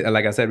 The thing,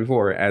 like I said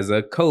before, as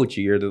a coach,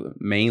 you're the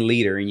main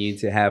leader, and you need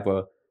to have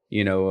a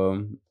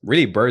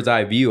really bird's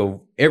eye view of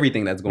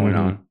everything that's going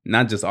on,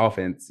 not just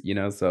offense.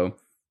 So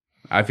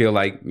I feel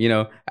like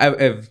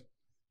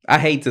I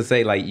hate to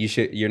say like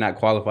you're not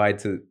qualified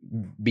to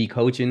be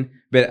coaching,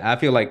 but I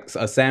feel like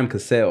a Sam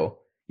Cassell,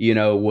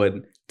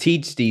 would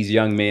teach these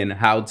young men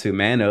how to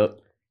man up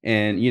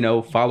and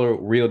follow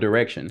real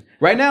direction.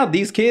 Right now,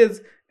 these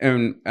kids,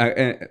 and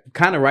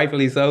kind of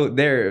rightfully so,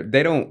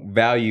 they don't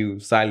value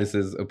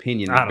Silas's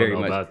opinion very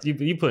much.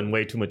 You putting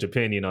way too much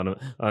opinion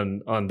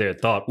on their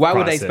thought. Why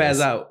would they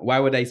spaz out? Why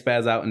would they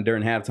spaz out and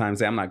during halftime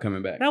say, "I'm not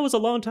coming back"? That was a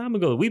long time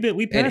ago. We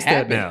passed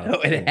that now.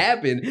 It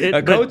happened.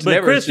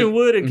 But Christian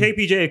Wood and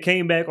KPJ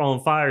came back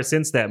on fire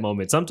since that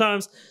moment.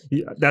 Sometimes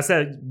that's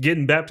that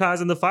getting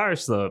baptized in the fire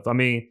stuff. I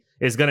mean,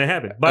 it's gonna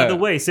happen. By the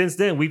way, since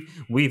then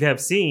we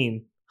have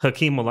seen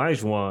Hakeem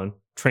Olajuwon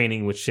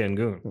training with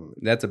Şengün.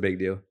 That's a big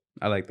deal.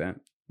 I like that.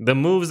 The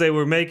moves they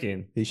were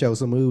making. He showed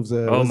some moves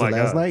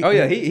last night. Oh,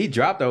 yeah. He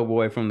dropped old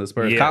boy from the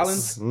Spurs. Yes.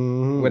 Collins.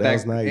 Mm-hmm, that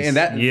was nice.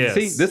 And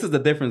see, this is the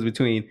difference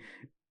between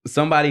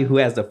somebody who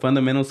has the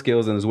fundamental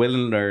skills and is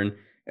willing to learn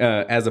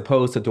as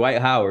opposed to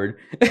Dwight Howard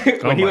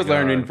when he was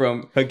learning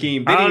from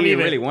Hakeem. Didn't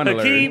even really want to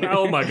learn.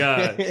 Oh my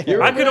God.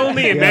 I could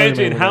only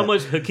imagine how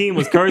much Hakeem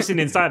was cursing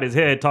inside his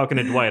head talking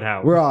to Dwight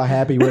Howard. We're all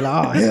happy. We're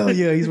like, oh, hell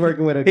yeah, he's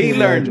working with Hakeem. He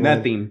learned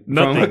nothing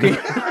from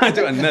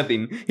Hakeem.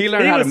 Nothing. He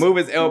learned how to move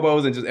his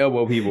elbows and just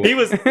elbow people.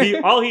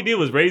 All he did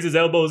was raise his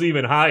elbows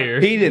even higher.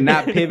 He did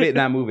not pivot,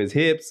 not move his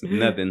hips,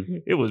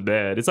 nothing. It was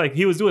bad. It's like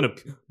he was doing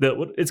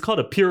it's called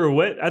a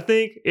pirouette, I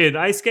think, in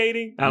ice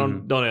skating.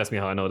 Don't ask me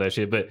how I know that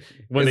shit, but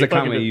when it's a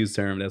commonly used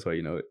term, that's why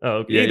you know it. Oh,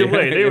 okay. Either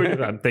way, they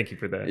were. Thank you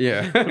for that.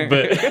 Yeah,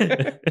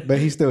 but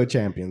he's still a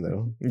champion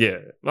though. Yeah.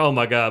 Oh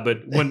my God.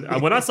 But when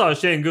I saw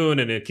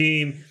Şengün and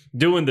Hakeem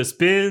doing the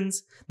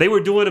spins, they were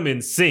doing them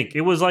in sync.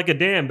 It was like a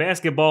damn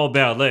basketball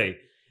ballet,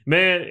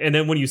 man. And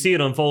then when you see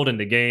it unfold in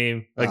the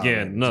game,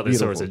 again, another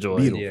source of joy.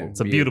 Beautiful. It's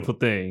a beautiful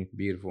thing.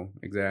 Beautiful,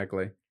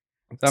 exactly.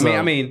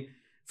 I mean,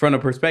 from the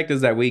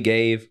perspectives that we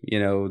gave,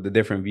 the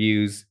different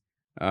views.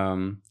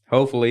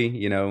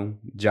 Hopefully,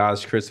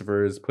 Josh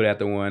Christopher is put at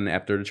the 1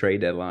 after the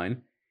trade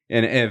deadline.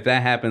 And if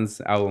that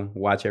happens, I'll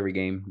watch every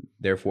game,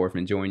 therefore,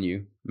 and join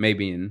you,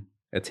 maybe in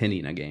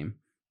attending a game.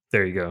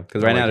 There you go.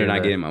 Because right now they're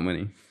not getting my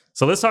money.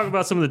 So let's talk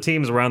about some of the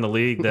teams around the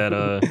league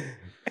that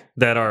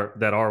that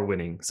are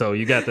winning. So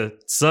you got the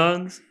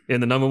Suns in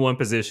the number 1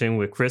 position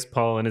with Chris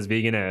Paul and his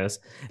vegan ass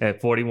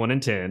at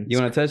 41-10. You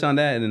want to touch on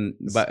that and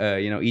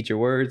eat your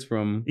words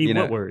from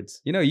what words?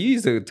 You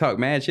used to talk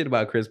mad shit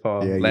about Chris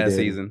Paul last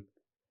season.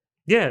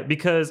 Yeah,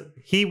 because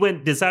he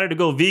decided to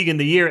go vegan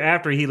the year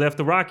after he left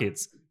the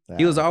Rockets.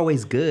 He was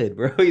always good,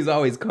 bro. He's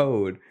always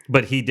cold.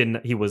 But he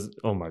didn't. He was.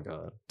 Oh my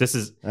God.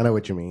 I know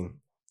what you mean.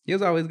 He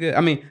was always good.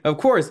 I mean, of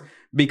course,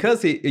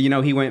 because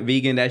he went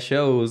vegan. That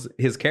shows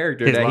his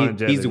character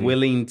that he's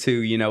willing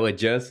to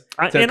adjust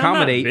to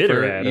accommodate.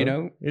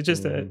 It's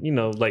just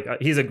that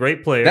he's a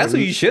great player. That's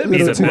what you should be.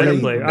 He's a better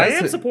player. I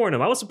am supporting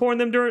him. I was supporting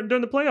them during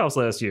the playoffs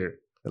last year.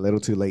 A little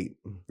too late.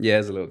 Yeah,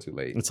 it's a little too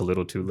late It's a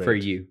little too late for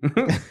you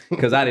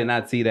because I did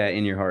not see that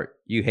in your heart.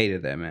 You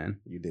hated that man.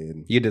 You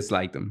did. You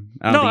disliked him.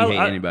 I don't think you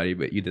hate anybody,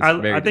 but you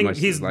just very I think much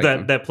he's disliked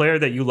him. that player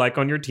that you like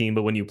on your team,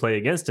 but when you play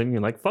against him,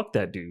 you're like, fuck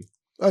that dude.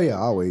 Oh yeah,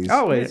 always.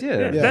 Always,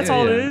 yeah. That's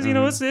all it is. You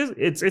know, Mhm.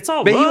 it's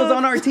all. But love. he was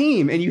on our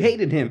team, and you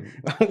hated him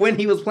when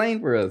he was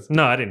playing for us.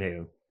 No, I didn't hate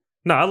him.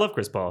 No, I love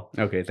Chris Paul.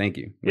 Okay, thank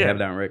you. We Yeah. have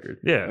that on record.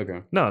 Yeah. Okay.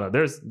 No,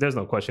 there's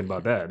no question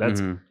about that.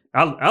 That's Mhm.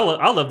 I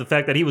love the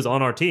fact that he was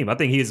on our team. I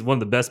think he's one of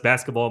the best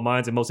basketball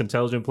minds and most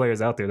intelligent players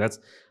out there. That's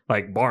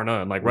like bar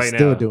none. Like right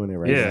Still now, doing it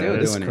right Yeah, now. Still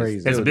It's doing it. crazy.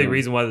 it's a Still big doing it.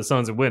 reason why the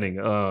Suns are winning.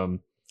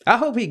 I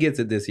hope he gets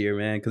it this year,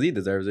 man, because he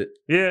deserves it.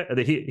 Yeah,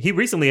 he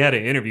recently had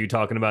an interview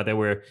talking about that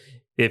where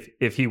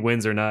if he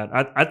wins or not.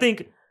 I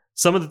think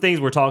some of the things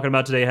we're talking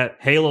about today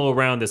halo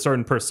around a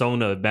certain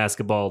persona of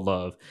basketball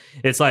love.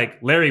 It's like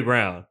Larry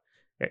Brown.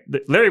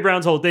 Larry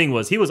Brown's whole thing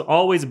was he was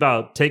always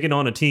about taking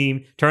on a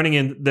team,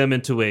 turning them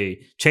into a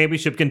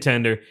championship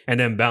contender, and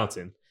then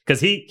bouncing. Because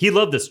he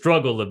loved the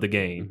struggle of the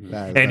game.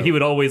 That is And he dope.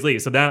 would always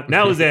leave. So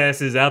now his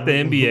ass is out the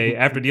NBA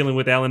after dealing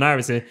with Allen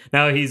Iverson.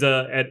 Now he's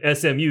at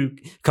SMU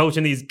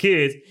coaching these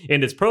kids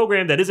in this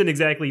program that isn't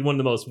exactly one of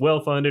the most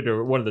well-funded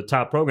or one of the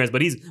top programs,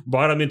 but he's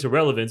brought them into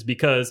relevance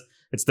because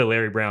it's the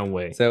Larry Brown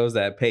way. So it was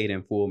that paid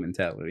in full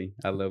mentality.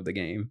 I love the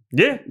game.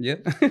 Yeah, Yeah.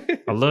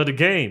 I love the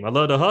game. I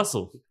love the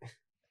hustle.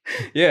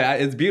 Yeah,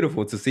 it's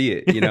beautiful to see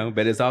it,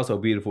 but it's also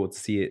beautiful to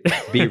see it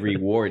be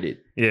rewarded,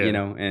 Yeah.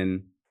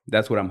 and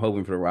that's what I'm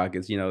hoping for the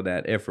Rockets,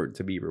 that effort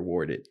to be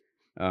rewarded.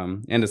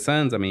 And the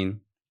Suns, I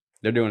mean,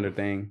 they're doing their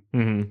thing.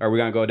 hmm Are we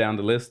going to go down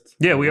the list?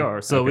 Yeah, we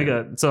are. So Okay.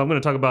 I'm going to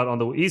talk about on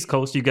the East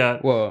Coast, you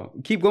got Well,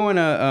 keep going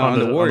on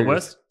the on Warriors. the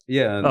West?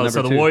 Yeah. Oh, number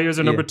so the two. Warriors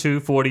are number Yeah. 2,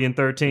 40 and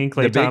 13. The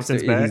Klay big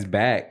Thompson's star- back. He's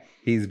back.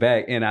 He's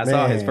back. And I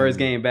saw his Man. first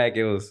game back.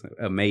 It was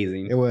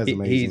amazing. It was He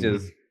amazing.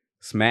 just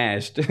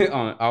smashed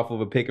off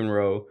of a pick and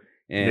roll.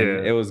 And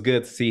Yeah. it was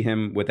good to see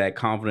him with that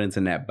confidence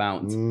and that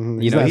bounce. Mhm.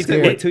 You He's know, not he took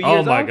scared. what, 2 years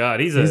Oh my off? God,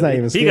 He's not even he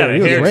got scared. a He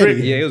was hair ready.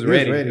 trigger. Yeah, he was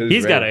ready. He was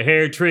He's got ready. a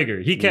hair trigger.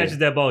 He catches Yeah.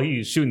 that ball,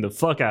 he's shooting the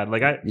fuck out.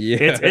 Like Yeah.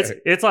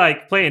 it's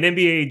like playing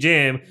NBA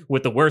Jam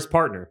with the worst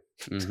partner.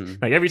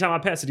 Mhm. Like every time I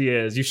pass it,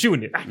 Diaz, you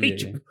shooting it. I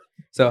hate Yeah. you.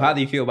 So how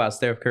do you feel about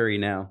Steph Curry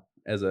now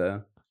as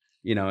a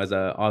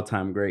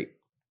all-time great?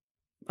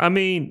 I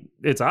mean,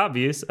 it's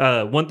obvious.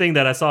 One thing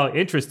that I saw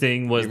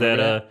interesting was You that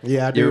remember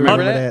Yeah, I do You remember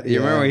remember that? that. You yeah.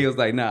 remember when he was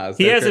like, "Nah, he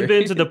Steph hasn't Curry.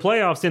 been to the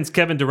playoffs since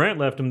Kevin Durant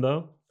left him,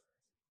 though.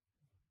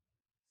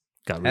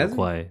 Got real Has he?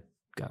 quiet.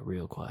 Got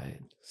real quiet.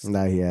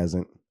 No, he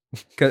hasn't.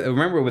 'Cause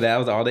remember that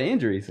was all the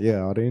injuries.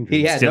 Yeah, all the injuries.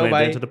 He had Still ain't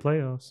nobody. been to the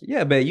playoffs.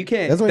 Yeah, but you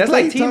can't. That's That's,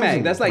 when like Klay T Mac.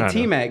 Thompson- That's I like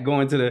know. T Mac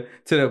going to the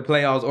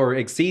playoffs or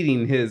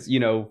exceeding his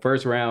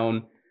first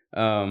round.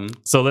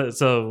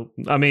 So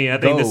I mean, I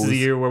think this is the Goals.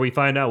 year where we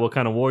find out what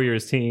kind of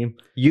Warriors team.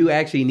 You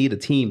actually need a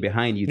team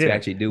behind you to Yeah.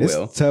 actually do It's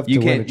well. tough you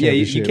to win can't. a Yeah,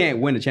 you championship. can't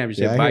win a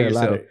championship Yeah, I by hear a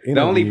lot yourself. of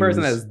The only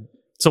person interviews. that's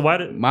So why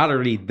did?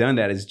 moderately done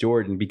that is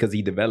Jordan because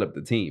he developed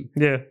the team.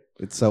 Yeah,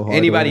 It's so hard.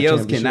 Anybody to win a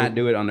else cannot championship.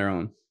 do it on their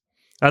own.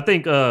 I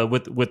think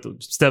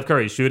with Steph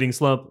Curry's shooting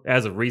slump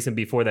as of recent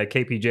before that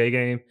KPJ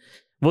game,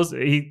 was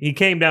he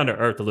came down to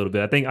earth a little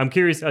bit. I'm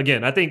curious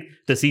again. I think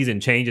the season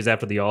changes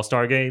after the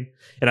All-Star game,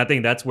 and I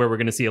think that's where we're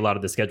going to see a lot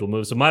of the schedule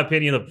moves. So my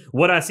opinion of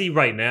what I see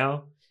right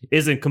now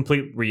isn't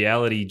complete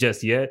reality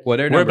just yet. Well,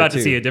 they're we're number about to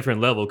two. see a different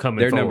level coming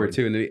They're forward.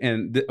 number 2,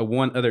 and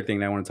one other thing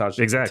that I want to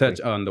Exactly. touch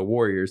on the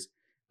Warriors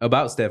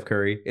about Steph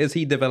Curry is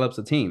he develops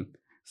a team.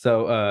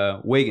 So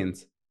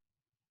Wiggins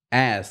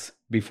ass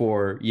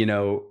before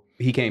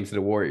he came to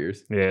the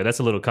Warriors. Yeah, that's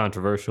a little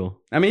controversial.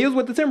 I mean, he was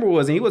with the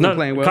Timberwolves and he wasn't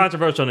playing well.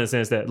 Controversial in the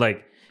sense that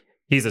like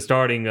he's a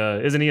starting.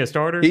 Isn't he a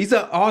starter? He's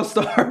an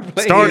all-star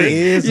player. Starting. He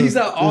is He's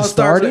an a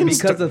all-star player starting?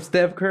 because of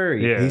Steph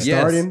Curry. Yeah. He's Yes.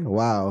 starting.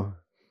 Wow,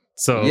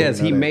 so Yes,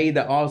 he know that. made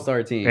the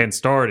all-star team. and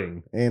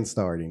starting. and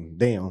starting.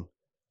 Damn.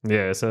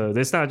 Yeah, so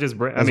it's not just.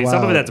 I That's mean, some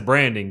of it wild. that's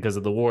branding because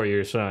of the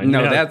Warriors shine.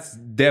 No, Yeah. that's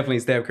definitely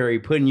Steph Curry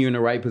putting you in the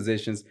right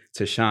positions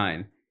to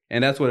shine.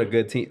 And that's what a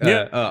good team,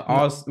 Yeah.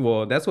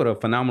 that's what a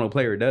phenomenal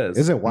player does.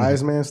 Isn't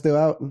Wiseman still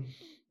out?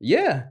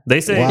 Yeah. They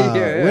say. Wow.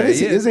 Yeah, When is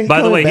he? yeah. Isn't he By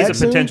the coming way, he's back a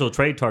soon? potential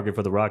trade target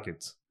for the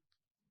Rockets.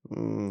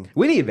 Mm.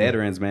 We need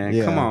veterans, man.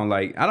 Yeah. Come on.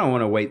 Like, I don't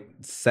want to wait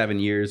 7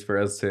 years for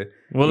us to,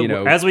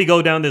 Well, as we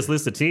go down this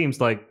list of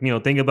teams, like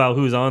think about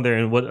who's on there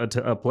and what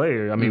a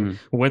player. I mean, Mhm.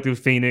 we went through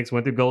Phoenix,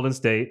 went through Golden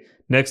State.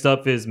 Next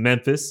up is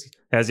Memphis.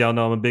 As y'all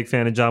know, I'm a big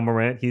fan of John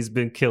Morant. He's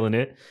been killing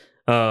it.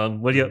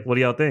 What do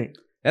y'all think,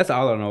 that's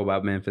all I know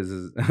about Memphis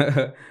is,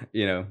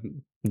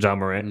 John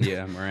Morant?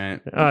 yeah,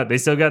 Morant. They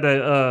still got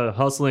that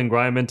hustle and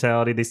grind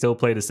mentality. They still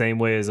play the same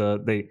way as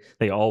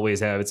they always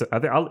have.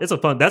 That's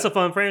a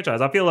fun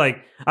franchise. I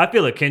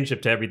feel a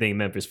kinship to everything in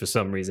Memphis for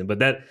some reason. But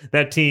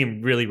that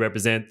team really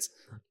represents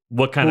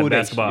what kind Who of they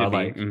basketball I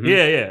should be. like.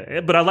 Mhm. Yeah.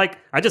 But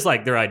I just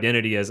like their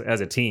identity as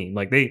a team.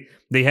 Like they've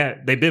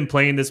been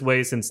playing this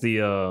way since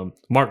the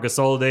Marc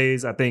Gasol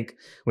days. I think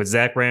with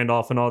Zach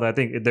Randolph and all that. I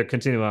think they're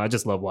continuing. I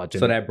just love watching.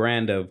 So it. that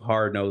brand of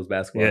hard-nosed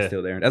basketball Yeah. is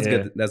still there. That's Yeah.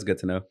 good. That's good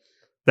to know.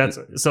 That's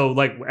so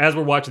like as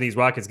we're watching these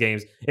Rockets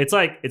games, it's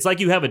like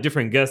you have a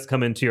different guest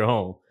come into your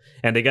home,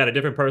 and they got a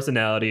different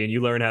personality, and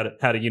you learn how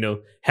to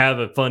have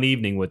a fun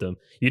evening with them.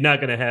 You're not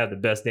going to have the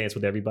best dance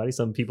with everybody.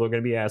 Some people are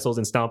going to be assholes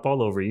and stomp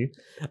all over you.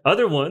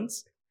 Other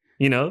ones,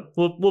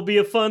 will be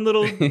a fun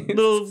little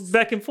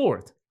back and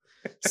forth.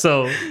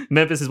 So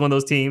Memphis is one of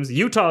those teams.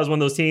 Utah is one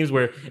of those teams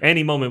where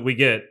any moment we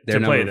get to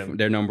play them.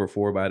 They're number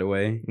 4, by the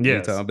way.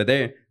 Yes. Utah, but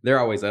they're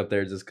always up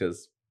there just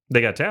because they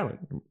got talent.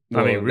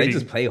 well, really, they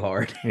just play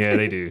hard. Yeah,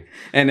 they do.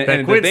 and That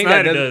and Quinn the thing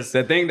Snyder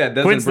the thing that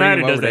doesn't Quinn bring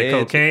Snyder him does over that the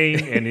edge. cocaine,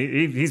 and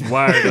he's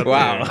wired up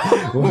Wow,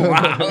 there.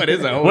 wow, it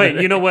is a whole Wait,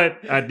 you know what?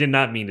 I did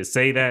not mean to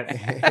say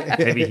that.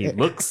 Maybe he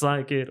looks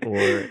like it, or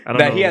I don't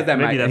know. He has that.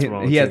 Maybe that's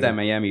wrong. He has too. that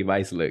Miami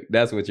Vice look.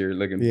 That's what you're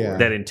looking Yeah. for.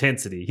 That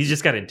intensity. He's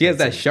just got intensity. He has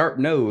that sharp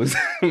nose,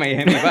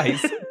 Miami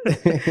Vice.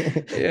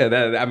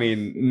 Yeah, I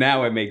mean,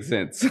 now it makes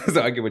sense.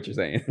 So I get what you're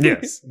saying.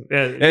 Yes.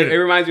 It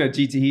reminds me of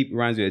GT. He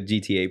reminds me of a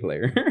GTA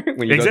player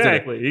when you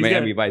Exactly. go to He's the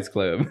Miami Vice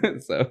Club.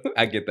 So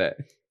I get that.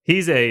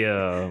 He's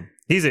an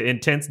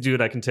intense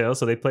dude, I can tell.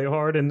 So they play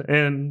hard,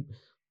 and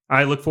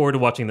I look forward to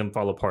watching them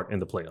fall apart in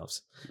the playoffs.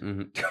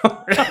 Mm-hmm.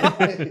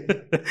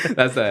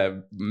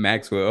 That's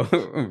Maxwell,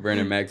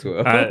 Vernon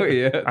Maxwell.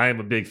 Yeah, I am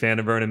a big fan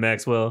of Vernon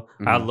Maxwell.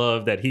 Mhm. I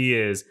love that he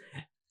is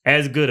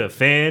as good a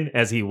fan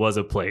as he was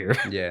a player.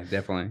 yeah,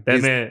 definitely.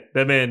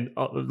 That man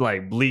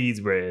like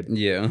bleeds red.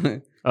 Yeah.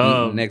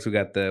 Next, we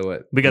got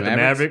the We got the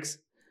Mavericks.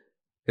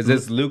 Is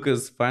this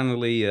Luka's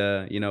finally,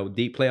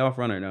 deep playoff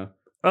run or no?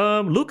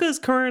 Luka's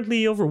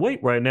currently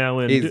overweight right now,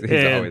 and He's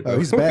always Oh,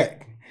 he's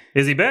back.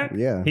 is he back?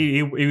 Yeah.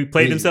 He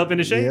played himself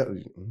into shape. Yeah.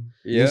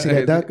 You see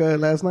that dunk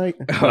last night?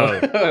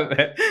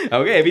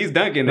 Okay, if he's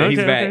dunking, then he's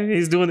back. Okay.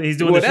 He's doing.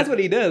 Well, that's what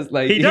he does.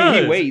 Like He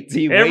does. He waits.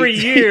 Every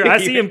year. I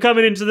see him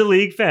coming into the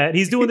league fat.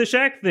 He's doing the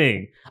Shaq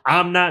thing.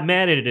 I'm not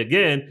mad at it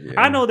again. Yeah.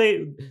 I know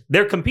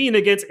they're competing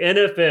against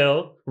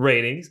NFL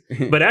ratings,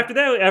 but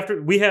after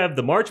we have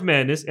the March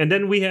Madness, and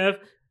then we have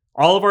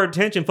all of our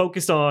attention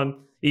focused on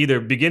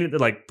either beginning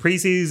like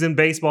preseason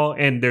baseball,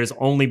 and there's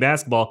only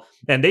basketball,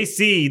 and they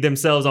see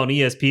themselves on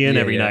ESPN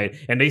every night,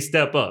 and they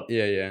step up.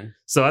 Yeah.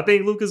 So I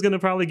think Luka's going to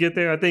probably get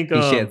there. I think He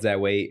sheds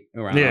that weight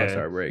around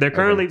All-Star break. They're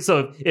currently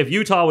so if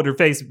Utah would have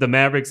faced the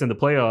Mavericks in the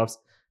playoffs,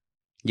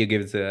 You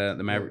give it to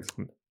the Mavericks.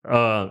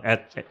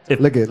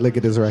 Look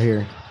at this right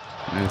here.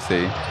 Let's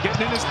see.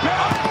 Getting in his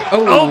back.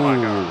 Oh my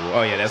god.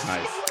 Oh yeah, that's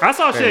nice. I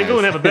saw Very Shea Goon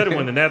nice. have a better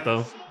one than that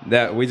though.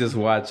 That we just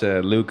watched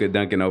Luka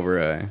dunking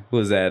over who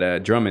was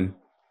that? Drummond.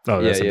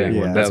 Oh, that's a big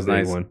one. Yeah. That's That was a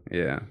big nice. one.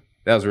 Yeah,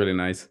 that was really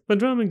nice. But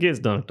Drummond gets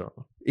dunked on.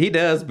 He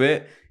does,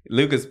 but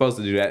Luka's supposed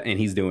to do that, and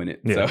he's doing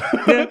it. Yeah. So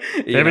Yeah.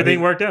 you know, Everything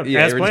he- worked out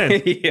yeah, as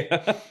planned.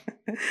 Yeah.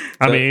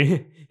 I So-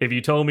 mean, if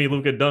you told me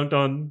Luka dunked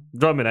on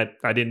Drummond,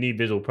 I didn't need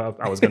visual proof.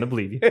 I was going to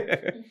believe you.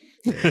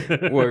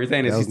 what we're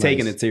saying is That he's was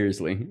taking nice. it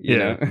seriously. You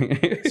Yeah. know?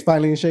 He's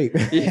finally in shape.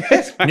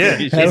 Yes, Yeah,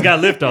 he's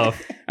got liftoff.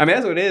 I mean,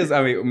 that's what it is.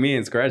 I mean, me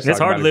and Scratch. It's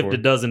talked hard to about it lift a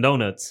before. dozen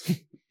donuts.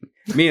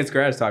 Me and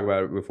Scratch talked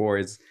about it before.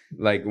 It's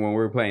like when we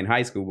were playing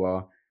high school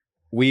ball.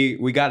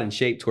 We got in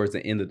shape towards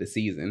the end of the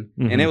season,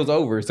 Mhm. and it was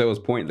over, so it was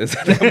pointless.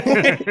 At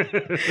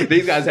that point.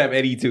 These guys have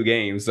 82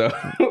 games, so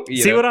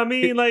See what I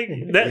mean? Like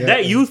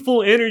that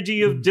youthful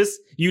energy of just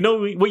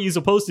what you're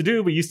supposed to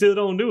do, but you still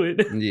don't do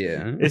it.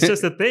 Yeah, It's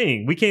just a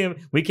thing. We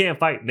can't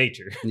fight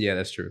nature. yeah,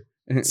 that's true.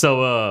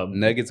 So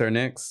Nuggets are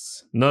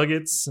next.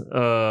 Nuggets,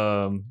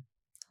 Then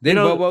You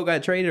know- Bobo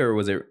got traded, or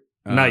was it?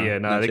 not yet.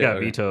 Nah, they got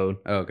okay. vetoed.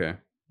 Oh, okay,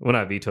 Well,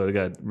 not vetoed. They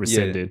got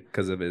rescinded.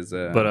 because of his.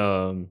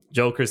 But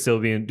Joker's still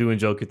doing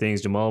Joker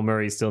things. Jamal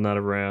Murray's still not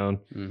around.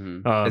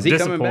 mhm. Is he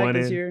coming back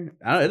this disappointed. year?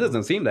 It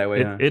doesn't seem that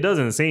way. Huh? It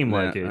doesn't seem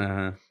like it.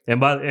 Uh-huh.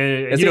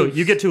 And seems-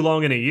 you get too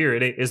long in a year,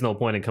 it's no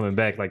point in coming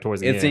back like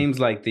towards the end. It seems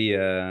like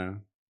the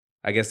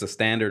I guess the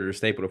standard or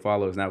staple to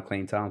follow is now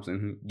Klay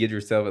Thompson. Give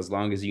yourself as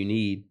long as you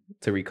need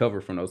to recover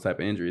from those type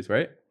of injuries,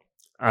 right?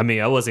 I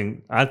mean,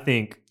 I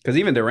think Because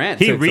even Durant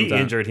he took some time.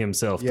 re-injured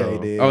himself Yeah, though. he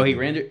did. Oh, he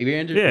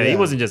re-injured? Yeah, he Yeah.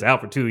 wasn't just out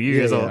for 2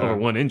 years Yeah, over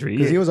one injury.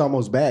 Because he was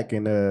almost back,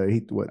 and he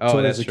what? Oh,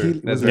 tore that's his true.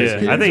 Achilles- That's was it his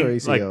right. Yeah, I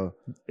Achilles think, or ACL?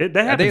 That I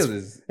think happens. it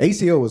was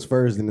ACL was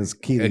first, and his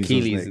Achilles. was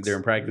Achilles next.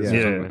 during practice Yeah.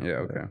 or something. Yeah,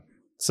 okay.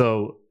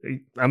 So,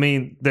 I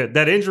mean,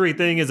 that injury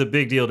thing is a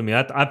big deal to me.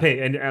 I pay,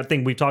 and I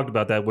think we talked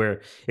about that,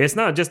 where it's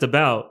not just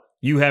about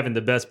you having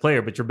the best player,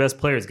 but your best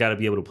player's got to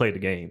be able to play the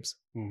games.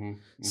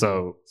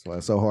 So, That's why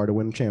it's so hard to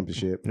win a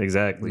championship.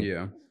 exactly.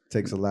 Yeah.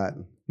 Takes a lot.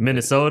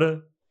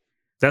 Minnesota,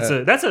 that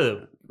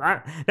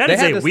They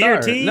is have a the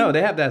weird star. team. No,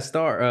 they have that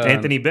star.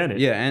 Anthony Bennett.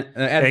 Yeah,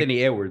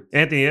 Anthony Edwards.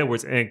 Anthony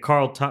Edwards and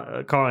Carl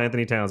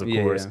Anthony Towns, of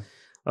Yeah, course.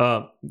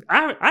 yeah.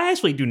 I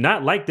actually do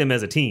not like them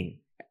as a team.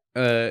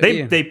 Yeah.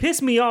 They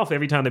piss me off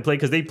every time they play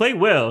because they play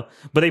well,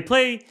 but they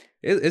play.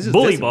 It's just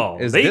bully discipline. ball.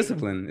 It's They-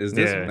 discipline. It's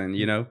Yeah. discipline.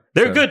 You know,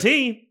 They're So- a good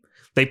team.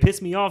 They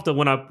piss me off though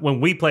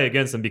when we play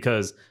against them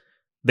because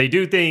they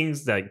do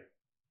things like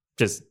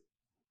just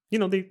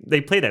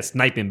they play that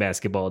sniping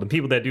basketball. The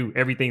people that do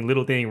everything,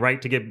 little thing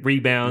right to get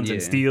rebounds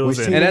and steals.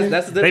 Which And team? And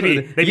that's the they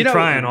difference. be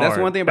trying hard. That's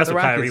one thing about That's the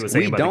what Kyrie Rockets. was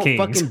saying We about don't the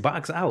Kings. fucking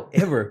box out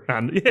ever. Yeah.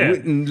 All It's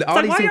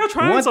like, these why teams- y'all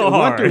trying one, so 1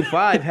 hard? through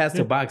 5 has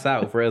to box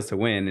out for us to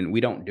win, and we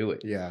don't do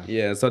it.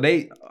 Yeah. So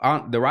the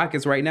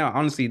Rockets right now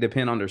honestly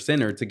depend on their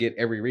center to get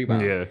every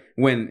rebound. Yeah.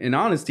 When in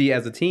honesty,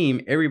 as a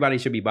team, everybody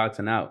should be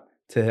boxing out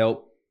to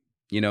help.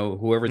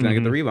 Whoever's gonna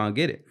get the rebound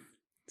get it.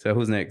 So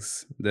who's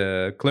next?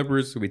 The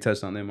Clippers. We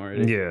touched on them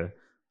already. Yeah.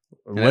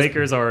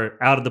 Lakers are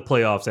out of the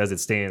playoffs as it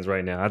stands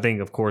right now. I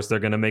think, of course, they're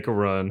going to make a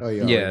run. Oh,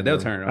 Yeah, they'll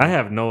turn it on. I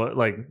have no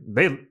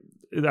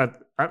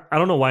I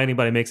don't know why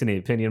anybody makes any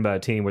opinion about a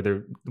team where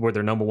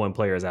their number one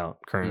player is out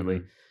currently.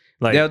 Mhm.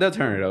 Like They'll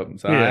turn it up.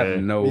 So I Yeah. have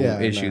no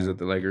issues no. with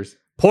the Lakers.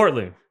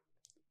 Portland.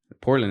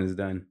 Portland is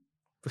done.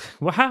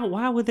 Well,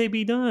 why would they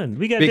be done?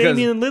 We got Because-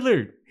 Damian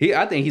Lillard.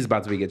 I think he's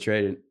about to get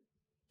traded.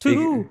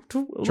 To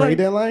who? Trade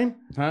deadline?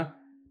 Huh?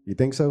 You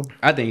think so?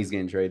 I think he's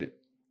getting traded.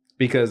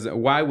 Because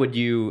why would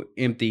you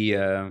empty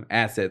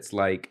assets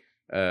like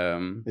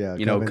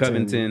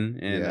Covington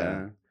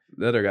and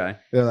the other guy?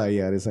 They're like,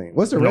 yeah, this ain't.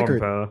 What's the Norman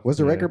record? Powell. What's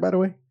the Yeah. record, by the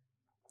way?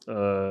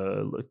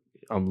 Look,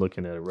 I'm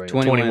looking at it right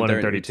now. 21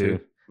 and 32.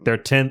 They're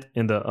 10th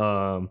in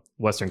the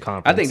Western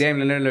Conference. I think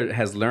Damian Lillard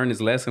has learned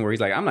his lesson where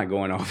he's like, I'm not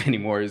going off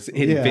anymore. It's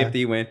hitting Yeah.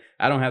 50 when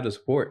I don't have the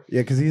support.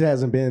 Yeah, because he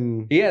hasn't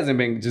been. He hasn't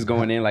been just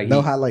going in like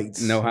No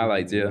highlights. No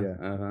highlights, yeah.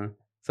 Uh-huh.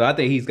 So I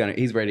think he's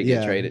ready to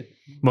get traded.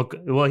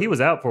 Well, he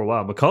was out for a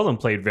while. McCollum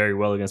played very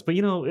well against, but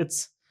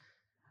it's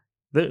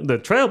the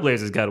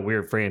Trailblazers got a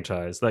weird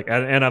franchise. Like,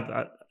 and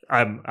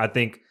I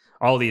think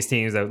all these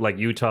teams that like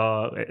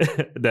Utah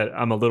that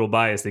I'm a little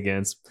biased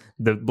against,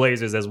 the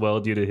Blazers as well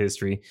due to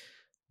history,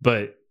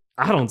 but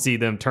I don't see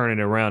them turning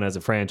it around as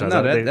a franchise.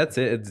 No, that's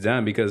it. It's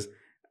done because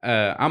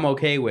I'm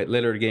okay with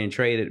Lillard getting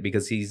traded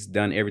because he's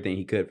done everything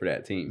he could for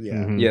that team. Yeah.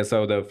 Mhm. Yeah.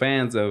 So the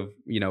fans of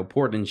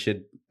Portland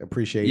should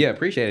Appreciate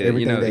appreciate it.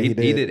 everything that he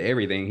he did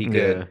everything he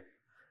could. Yeah.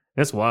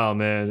 That's wild,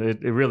 man.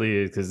 It really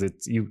is because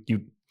it's you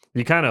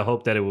kind of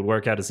hope that it would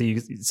work out to see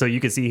so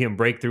you could see him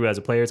break through as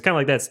a player. It's kind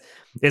of like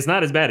it's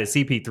not as bad as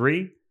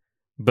CP3,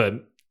 but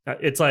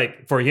it's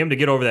like for him to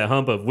get over that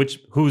hump of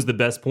who's the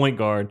best point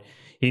guard,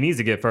 he needs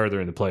to get further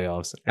in the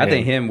playoffs. I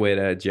think him with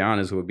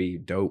Giannis would be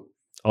dope.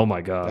 Oh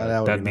my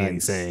god, that'd be nice.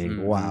 insane.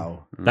 Mhm.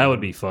 Wow. That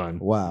would be fun.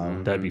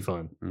 Wow. That'd be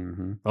fun.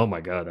 Mm-hmm. Oh my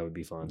god, that would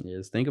be fun.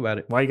 Yes, think about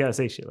it. Why you gotta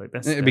say shit like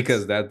that?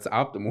 Because that's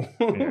optimal.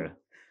 Yeah.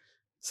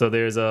 So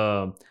there's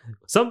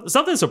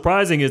something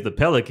surprising is the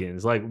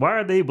Pelicans. Like, why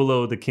are they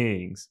below the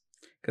Kings?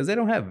 Because they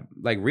don't have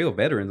like real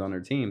veterans on their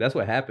team. That's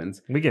what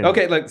happens. We get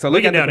Okay, look. So we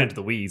look get at down the, into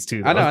the weeds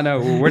too. I know.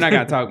 We're not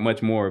gonna talk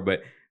much more,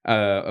 but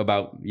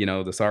about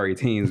the sorry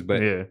teams.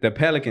 But Yeah. the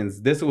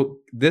Pelicans.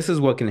 This is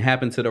what can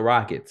happen to the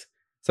Rockets.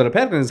 So the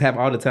Pelicans have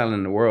all the talent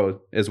in the world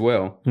as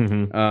well,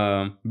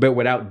 but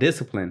without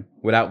discipline,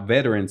 without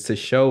veterans to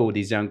show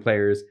these young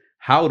players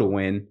how to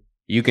win,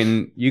 you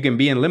can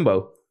be in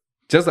limbo.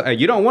 Just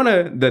you don't want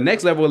to. The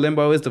next level of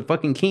limbo is the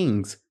fucking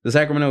Kings, the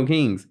Sacramento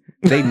Kings.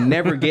 They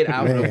never get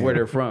out of where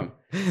they're from.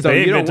 So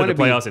they you ain't don't been to want the to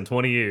be. playoffs in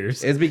 20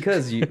 years. It's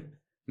because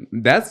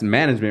that's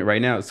management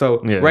right now.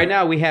 So Yeah. right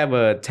now we have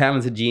a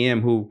talented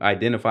GM who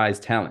identifies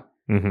talent.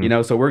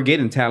 Mhm. So we're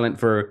getting talent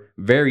for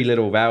very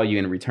little value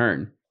in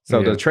return. So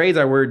Yeah. the trades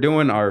that we're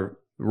doing are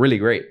really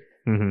great.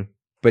 Mhm.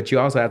 But you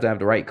also have to have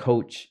the right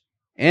coach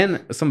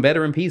and some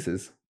veteran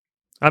pieces.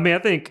 I mean, I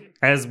think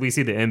as we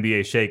see the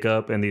NBA shake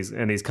up and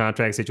these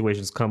contract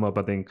situations come up,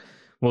 I think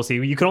we'll see.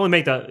 You can only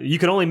make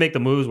the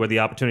moves where the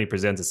opportunity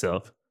presents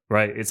itself,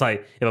 right? It's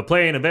like if a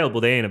player ain't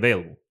available, they ain't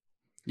available.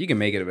 You can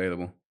make it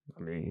available. I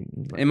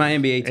mean, In my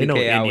NBA 2K, Ain't no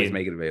I always Indian.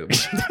 make it available.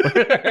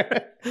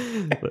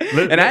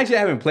 And I actually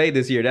haven't played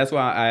this year. That's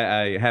why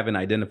I haven't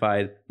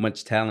identified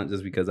much talent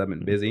just because I've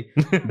been busy.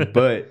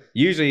 But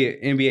usually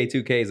NBA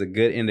 2K is a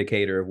good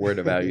indicator of where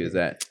the value is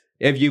at.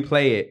 If you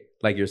play it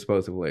like you're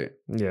supposed to play it.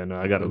 Yeah, no,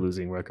 I got a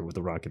losing record with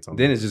the Rockets on.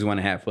 Then it's just want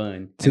to have fun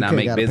and 2K not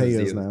make gotta pay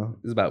business us deals. now.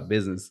 It's about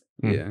business.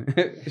 Yeah.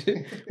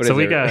 What So is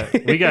we it?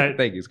 got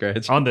Thank you,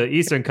 Scratch. on the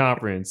Eastern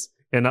Conference,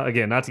 and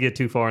again, not to get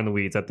too far in the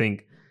weeds, I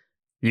think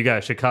you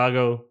got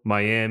Chicago,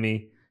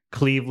 Miami,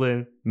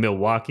 Cleveland,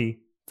 Milwaukee,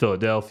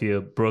 Philadelphia,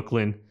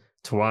 Brooklyn,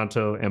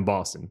 Toronto, and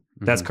Boston.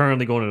 That's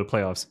currently going to the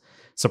playoffs.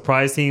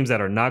 Surprise teams that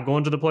are not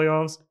going to the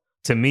playoffs,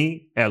 to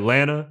me,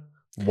 Atlanta,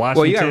 Washington.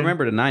 Well, you got to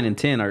remember the 9 and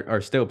 10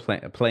 are still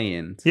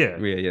playing.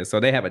 Yeah. So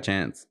they have a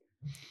chance.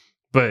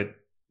 But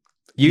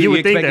You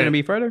would think expect them that- to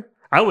be further?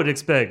 I would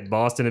expect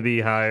Boston to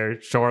be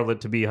higher,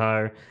 Charlotte to be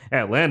higher.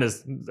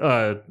 Atlanta's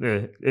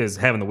is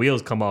having the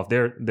wheels come off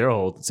their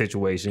whole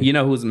situation. You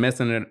know who's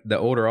messing the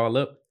order all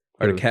up?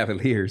 Are the Who?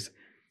 Cavaliers.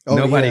 Oh,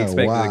 Nobody yeah,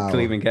 expected wow. the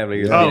Cleveland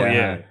Cavaliers Yeah. to Oh be that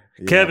yeah. high.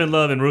 Kevin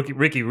Love and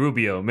Ricky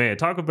Rubio, man,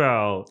 talk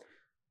about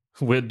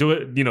we'll do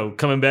it.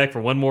 Coming back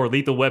for one more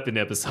Lethal Weapon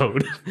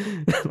episode.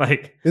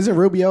 Like Isn't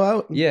Rubio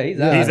out? Yeah, he's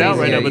Yeah, out. he's out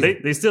right Yeah, now, but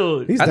he's- they still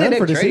He's I think done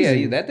for they the traded.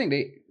 season. I think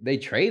they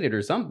traded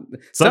or something.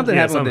 something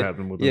happened. something with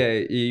happened with yeah,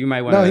 you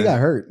might want No, he got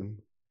hurt.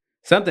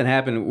 Something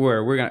happened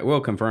where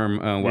we'll confirm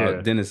while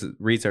Yeah. Dennis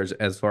research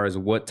as far as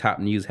what top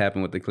news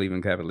happened with the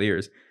Cleveland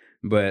Cavaliers.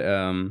 But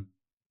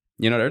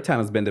their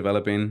talent's been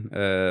developing.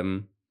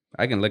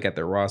 I can look at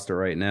their roster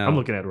right now. I'm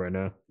looking at it right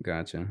now.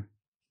 Gotcha.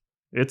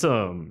 It's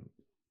So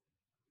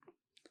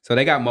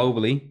they got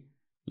Mobley,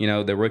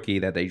 the rookie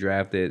that they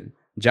drafted.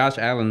 Josh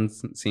Allen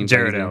seems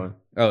Jared like Allen.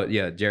 Oh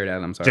yeah, Jared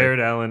Allen. I'm sorry. Jared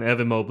Allen,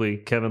 Evan Mobley,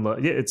 Kevin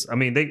Love. Yeah,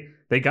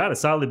 they got a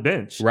solid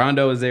bench.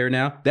 Rondo is there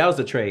now. That was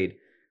a trade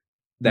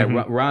that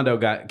Mhm. Rondo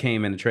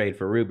came in a trade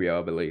for Rubio,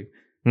 I believe.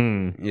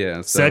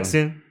 Yeah. So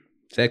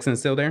Sexton's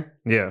still there.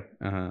 Yeah.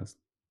 And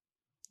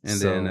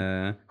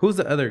then who's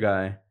the other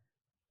guy?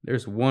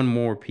 There's one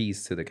more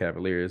piece to the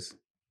Cavaliers.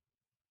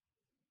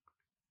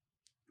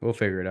 We'll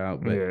figure it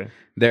out. But Yeah.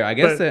 there, I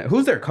guess.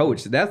 Who's their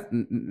coach?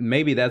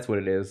 Maybe that's what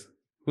it is.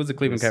 Who's the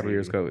Cleveland Let's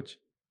Cavaliers see. coach?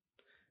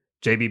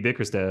 JB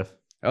Bickerstaff.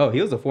 Oh,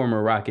 he was a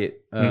former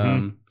Rocket.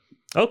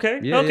 Okay.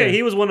 Yeah, okay. yeah.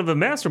 He was one of the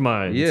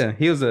masterminds. Yeah,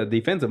 he was a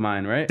defensive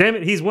mind, right? Damn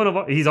it. He's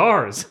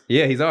ours.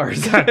 Yeah, he's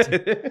ours.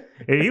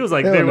 He was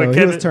like Hell there no, with he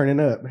Kevin, was turning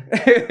up.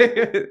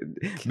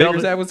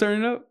 Bickerstaff was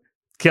turning up.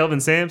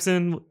 Kelvin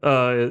Sampson.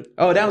 Oh,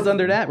 that was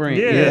under that ring.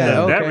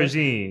 Yeah, that okay.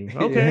 regime.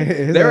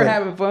 Okay. They were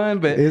having fun,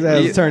 but His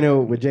ass was turning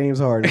up with James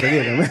Harden.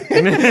 Forget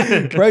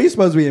him. Bro, you're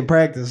supposed to be in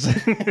practice.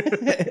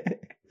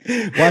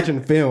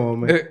 Watching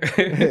film.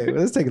 Hey,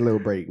 let's take a little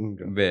break.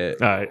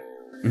 Bet. All right.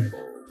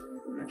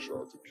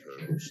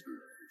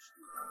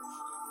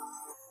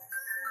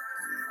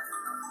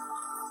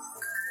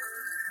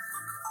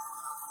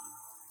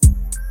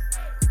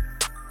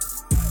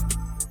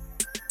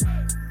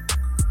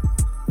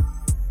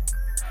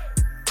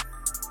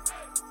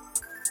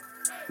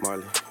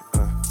 Marley.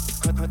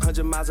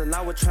 100 miles an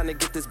hour trying to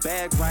get this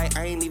bag right.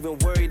 I ain't even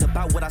worried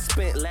about what I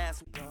spent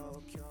last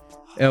week.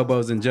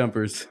 Elbows and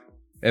Jumpers,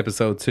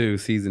 episode 2,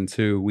 season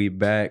 2. We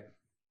back.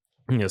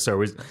 Yes,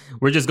 sir.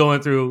 We're just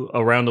going through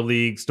around the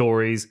league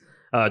stories.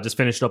 Just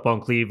finished up on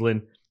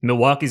Cleveland.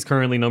 Milwaukee's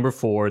currently number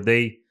 4.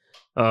 They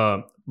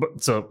had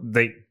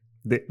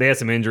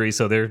some injuries,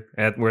 so they're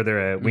at where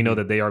they're at. We know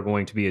that they are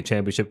going to be a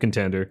championship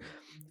contender.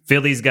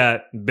 Philly's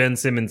got Ben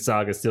Simmons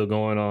saga still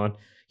going on.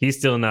 He's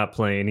still not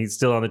playing. He's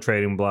still on the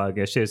trading block.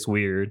 That shit's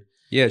weird.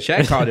 Yeah,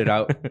 Shaq called it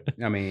out.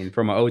 I mean,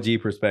 from an OG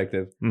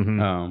perspective.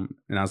 Mhm.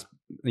 And I was,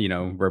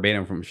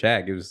 verbatim from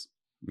Shaq. It was,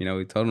 he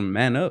told him,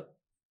 man up.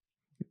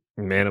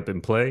 Man up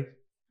and play.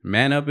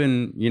 Man up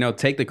and,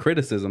 take the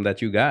criticism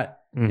that you got.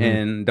 Mhm.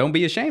 And don't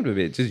be ashamed of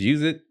it. Just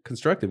use it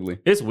constructively.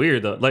 It's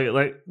weird though.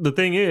 Like the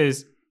thing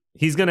is,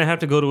 he's gonna have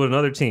to go to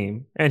another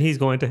team, and he's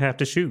going to have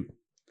to shoot.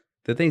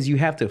 The things you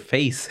have to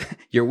face,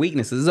 your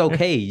weaknesses, is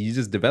okay. You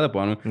just develop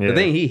on them. Yeah. The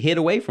thing, he hid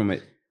away from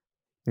it.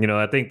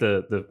 I think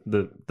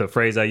the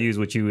phrase I use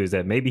with you is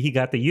that maybe he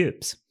got the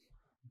yips,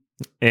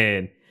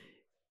 and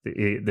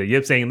the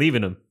yips ain't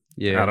leaving him.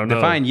 Yeah, I don't know.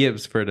 Define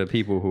yips for the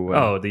people who.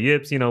 The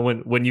yips.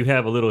 When you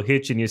have a little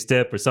hitch in your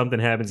step or something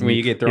happens, When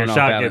you get thrown off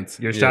balance.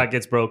 your shot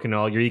gets broken,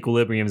 all your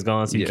equilibrium's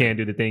gone, so you Yeah. can't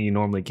do the thing you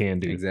normally can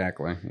do.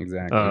 Exactly.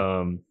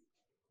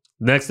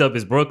 Next up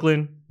is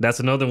Brooklyn.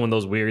 That's another one of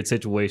those weird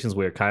situations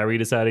where Kyrie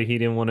decided he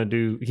didn't want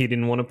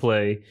to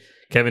play.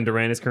 Kevin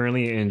Durant is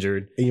currently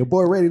injured. And your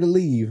boy ready to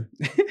leave.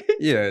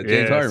 Yeah,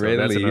 James Harden ready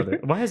to leave.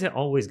 Why has it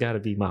always got to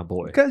be my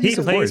boy? Because you He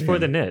supported plays for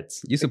him. the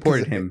Nets. You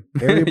supported him.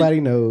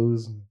 Everybody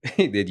knows.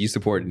 Did you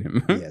supported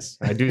him? Yes.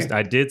 I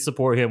did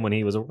support him when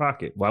he was a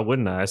Rocket. Why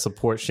wouldn't I? I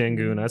support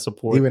Şengün. I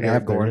support Even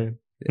Eric after. Gordon.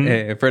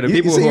 For the You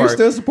people see, who you're are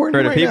still supporting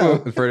him right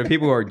now. for the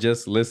people who are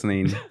just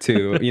listening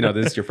to,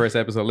 this is your first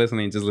episode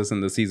listening, just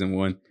listen to season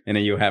 1 and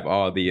then you'll have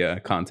all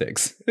the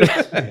context.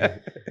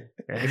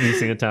 Every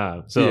single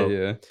time. So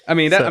yeah.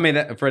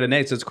 For the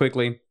Nets, just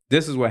quickly,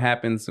 this is what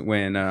happens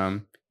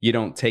when you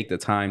don't take the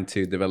time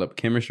to develop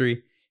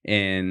chemistry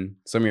and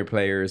some of your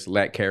players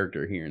lack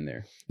character here and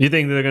there. you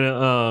think they're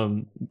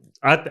gonna?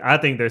 I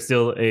think they're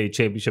still a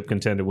championship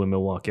contender with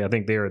Milwaukee. I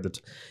think they're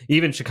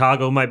even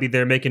Chicago might be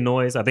there making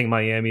noise. I think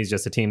Miami is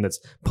just a team that's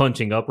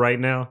punching up right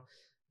now.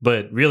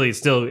 But really,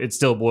 it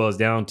still boils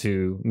down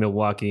to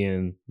Milwaukee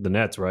and the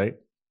Nets, right?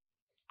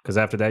 Because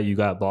after that, you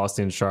got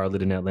Boston,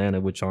 Charlotte, and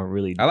Atlanta, which aren't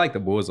really. I like the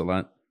Bulls a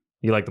lot.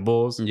 You like the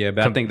Bulls? Yeah,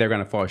 but I think they're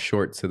going to fall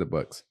short to the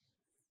Bucks.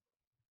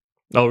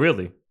 Oh,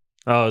 really?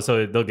 Oh,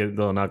 so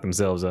they'll knock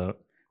themselves out.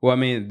 Well, I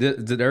mean,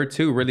 there are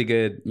two really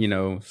good,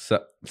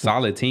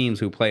 solid teams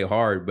who play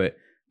hard, but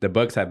the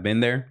Bucks have been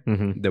there.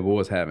 Mm-hmm. The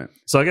Bulls haven't.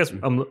 So I guess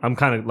I'm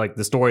kind of like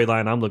the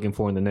storyline I'm looking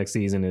for in the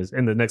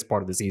next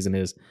part of the season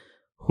is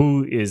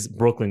who is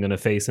Brooklyn going to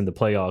face in the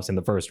playoffs in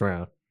the first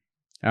round?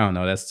 I don't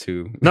know. That's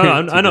too. No,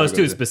 I know it's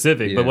too difficult.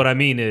 specific, Yeah. but what I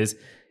mean is,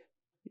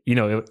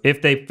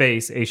 if they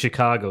face a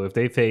Chicago, if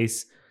they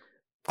face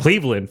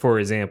Cleveland, for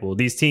example,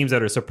 these teams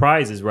that are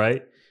surprises,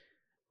 right?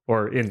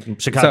 Or in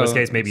Chicago's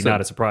case, maybe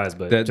not a surprise,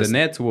 but the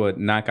Nets would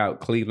knock out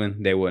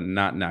Cleveland. They would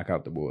not knock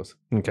out the Bulls.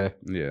 Okay.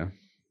 Yeah,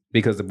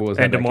 because the Bulls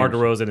And have that DeMar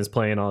chemistry. DeRozan is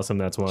playing awesome.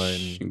 That's why.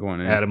 Shh, And going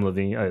in. Adam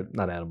Levine,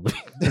 not Adam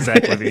Levine,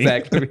 Zach Levine.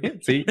 Zach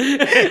Levine. See?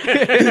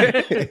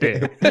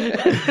 Damn.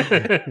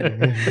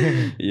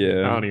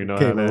 Yeah. I don't even know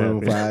Came how Maroon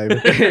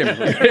that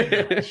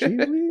 5. She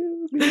will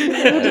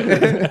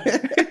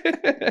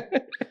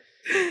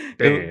be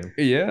Damn.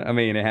 Yeah, I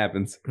mean it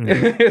happens.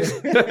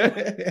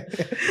 Mm-hmm.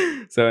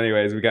 So,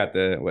 anyways, we got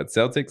the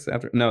Celtics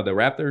after. No, the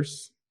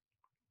Raptors.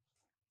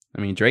 I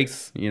mean,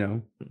 Drake's,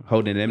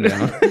 holding them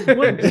down.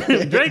 What?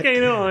 Drake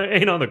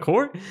ain't on the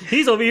court.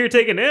 He's over here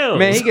taking L's.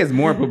 Man, he gets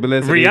more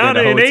publicity than the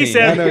Rihanna whole and team.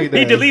 I know he ASAP.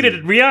 He does.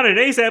 deleted Rihanna and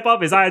ASAP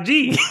off his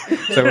IG.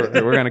 So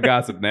we're gonna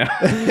gossip now.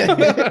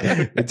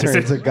 It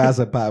turns to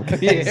gossip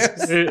podcast.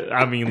 Yes.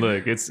 I mean,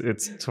 look, it's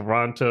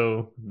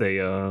Toronto. They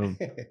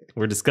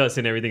we're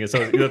discussing everything. And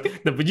so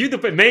but you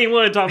the main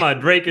one talking about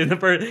Drake is the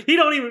first. He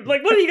don't even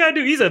like. What do you gotta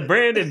do? He's a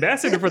brand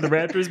ambassador for the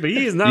Raptors, but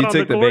he is not You on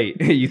took the the court.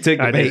 bait. You took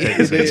the I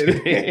did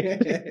take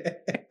bait.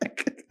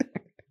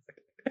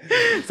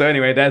 So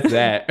anyway, that's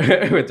that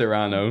with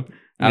Toronto.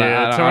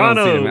 Yeah, I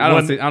Toronto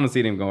don't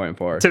see them going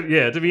far. To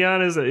be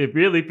honest, it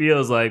really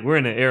feels like we're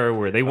in an era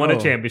where they won a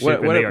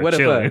championship and they are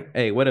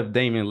chilling. What if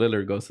Damian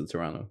Lillard goes to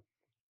Toronto?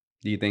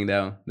 Do you think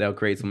that'll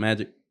create some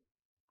magic?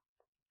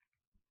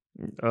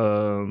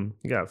 You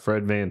got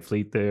Fred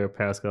VanVleet there,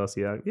 Pascal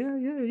Siakam.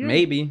 Yeah.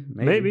 Maybe.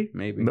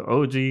 The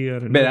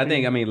OG. But I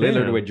think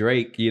Lillard with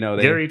Drake.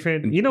 Gary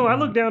Trent. I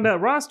look down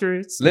that roster.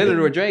 It's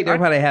Lillard with Drake. They'll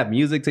probably have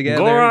music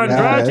together. Goran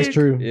That's Dragic.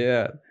 true.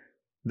 Yeah.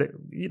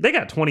 They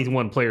got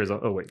 21 players.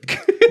 Oh wait,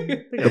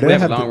 They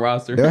have a long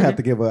roster. They'll have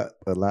to give up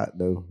a lot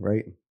though,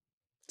 right?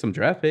 Some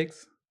draft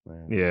picks.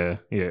 Yeah.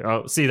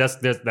 Oh, see, that's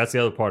the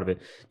other part of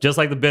it. Just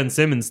like the Ben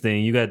Simmons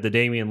thing, you got the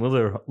Damian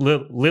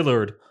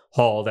Lillard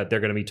haul that they're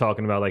going to be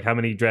talking about, like how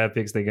many draft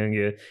picks they're going to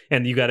get,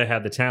 and you got to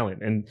have the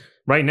talent. And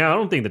right now, I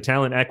don't think the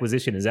talent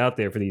acquisition is out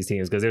there for these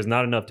teams because there's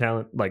not enough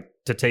talent like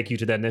to take you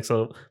to that next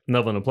level in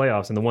the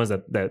playoffs. And the ones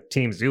that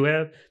teams do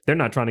have, they're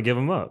not trying to give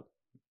them up.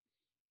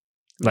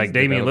 Like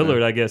Damian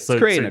Lillard, I guess. It's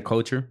creating a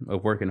culture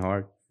of working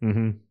hard.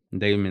 Mm-hmm.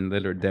 Damian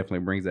Lillard definitely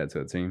brings that to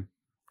a team.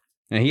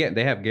 And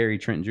they have Gary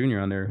Trent Jr.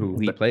 on there who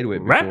he played with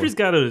before. Raptors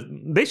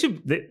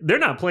they're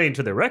not playing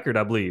to their record,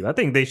 I believe. I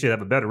think they should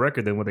have a better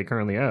record than what they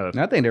currently have.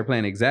 I think they're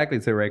playing exactly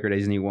to the record. They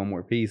just need one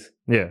more piece.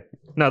 Yeah.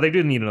 No, they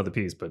do need another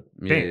piece, but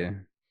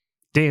damn.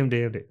 Damn.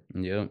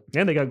 Yep.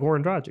 And they got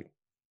Goran Dragic.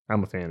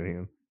 I'm a fan of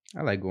him.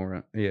 I like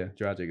Goran. Yeah,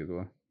 Dragic as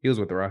well. He was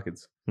with the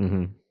Rockets.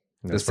 Mm-hmm.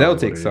 The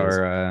Celtics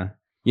are,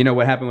 you know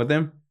what happened with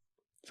them?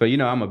 So,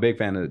 I'm a big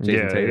fan of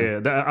Jason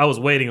Tatum. Yeah. I was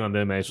waiting on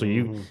them,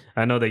 actually.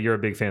 I know that you're a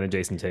big fan of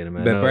Jason Tatum,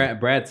 man. But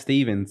Brad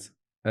Stevens, is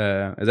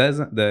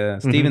that the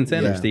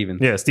Stevenson or Stevens?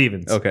 Yeah,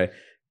 Stevens. Okay.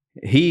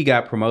 He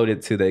got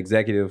promoted to the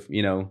executive, So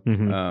Ime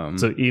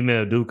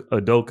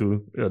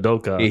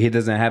Udoka.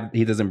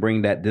 he doesn't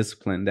bring that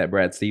discipline that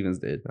Brad Stevens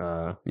did.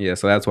 Yeah,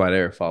 so that's why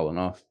they're falling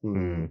off.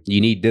 Mm-hmm. You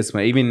need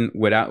discipline. Even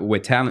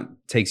with talent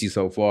takes you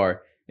so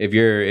far. If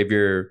you're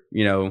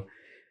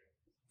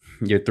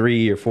your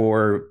 3 or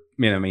 4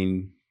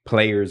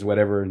 players,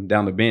 whatever,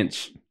 down the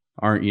bench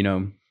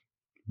aren't,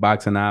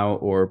 boxing out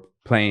or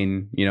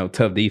playing,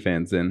 tough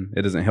defense, then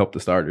it doesn't help the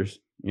starters,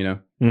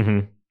 Mm-hmm.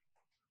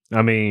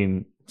 I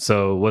mean,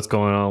 so what's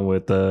going on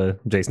with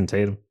Jason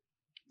Tatum?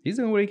 He's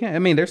doing what he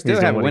can. They're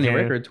still have a winning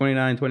record,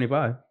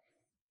 29-25.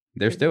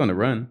 They're still in the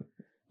run.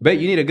 But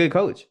you need a good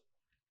coach.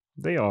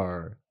 They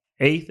are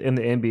 8th in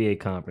the NBA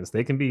conference.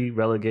 They can be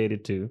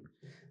relegated too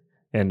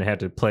and have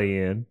to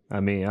play in. I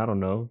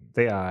don't know.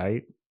 They all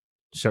right.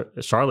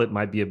 Charlotte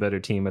might be a better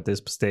team at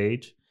this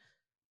stage.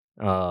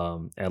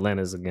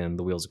 Atlanta's, again,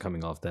 the wheels are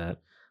coming off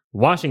that.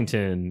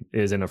 Washington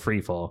is in a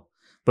free fall.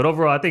 But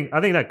overall, I think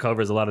that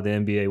covers a lot of the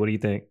NBA. What do you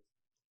think?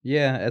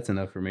 Yeah, that's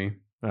enough for me.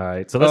 All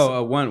right.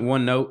 So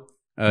one note: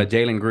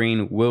 Jalen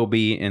Green will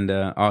be in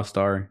the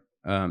All-Star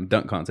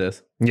dunk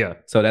contest. Yeah.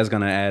 So that's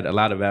gonna add a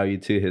lot of value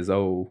to his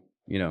old,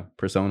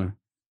 persona.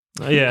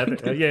 Yeah,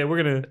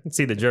 we're gonna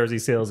see the jersey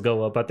sales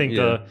go up. I think.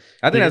 I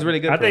think that's really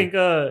good. I think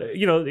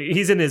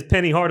he's in his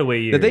Penny Hardaway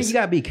years. The thing you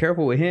gotta be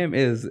careful with him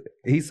is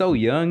he's so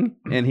young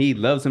and he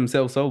loves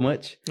himself so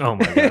much. Oh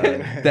my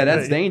god,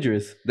 that's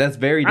dangerous. That's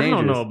very dangerous. I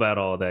don't know about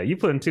all that. You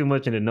putting too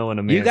much into knowing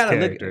a man's you gotta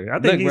character.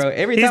 Look, bro.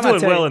 Every time he's I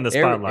doing well in the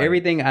spotlight.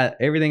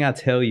 Everything I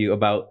tell you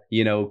about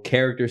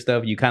character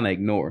stuff, you kind of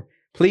ignore.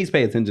 Please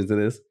pay attention to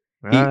this.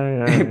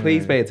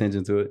 Please pay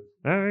attention to it.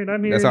 All right,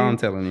 I'm here. That's all I'm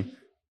telling you.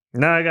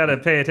 Now I gotta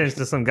pay attention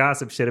to some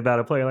gossip shit about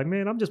a player. Like,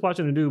 man, I'm just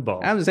watching the dude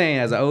ball. I'm just saying,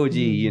 as an OG,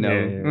 you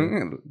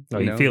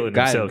feeling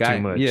himself too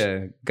much.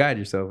 Yeah, guide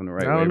yourself in the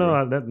right way. I don't know.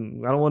 I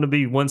don't want to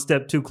be one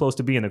step too close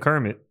to being a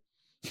Kermit.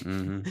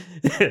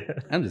 Mm-hmm.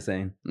 I'm just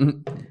saying,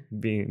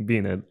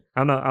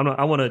 I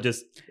want to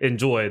just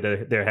enjoy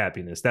their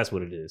happiness. That's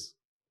what it is.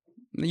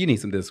 You need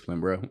some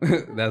discipline, bro.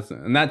 That's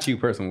not you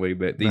personally,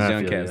 but these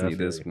young cats need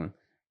discipline.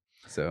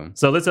 So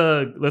let's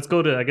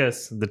go to, I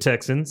guess, the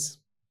Texans.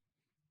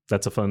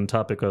 That's a fun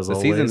topic as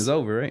always. The season is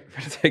over, right?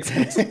 For the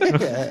Texans.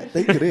 I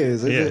think it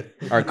is. It?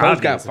 Our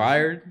coach got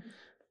fired.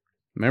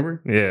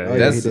 Remember? Yeah.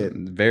 That's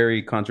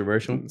very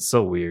controversial.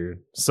 So weird.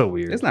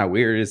 It's not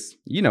weird. It's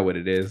what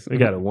it is. We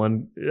got what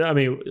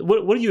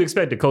do you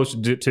expect a coach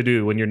to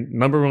do when your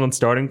number one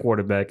starting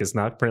quarterback is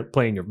not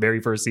playing your very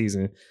first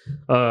season?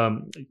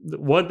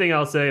 One thing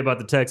I'll say about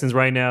the Texans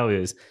right now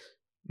is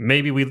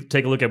maybe we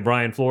take a look at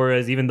Brian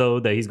Flores, even though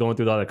that he's going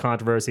through a lot of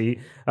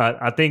controversy.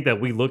 I think that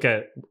we look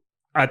at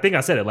I think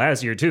I said it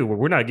last year too, where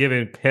we're not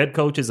giving head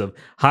coaches of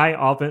highly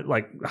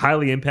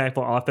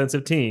impactful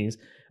offensive teams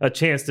a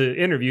chance to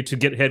interview to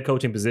get head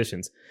coaching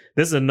positions.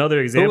 This is another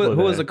example.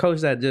 Who was the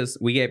coach that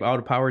we gave all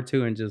the power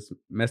to and just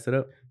messed it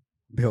up?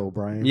 Bill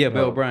O'Brien. Yeah,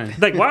 Bill O'Brien.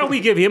 Like, why don't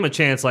we give him a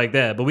chance like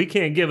that? But we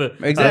can't give a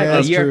year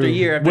after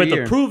year after with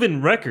year a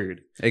proven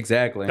record.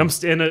 Exactly. And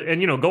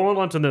going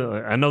on to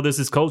the, I know this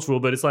is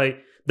cultural, but it's like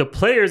the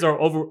players are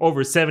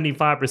over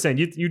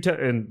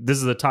 75%. And this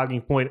is a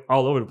talking point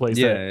all over the place.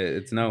 Yeah,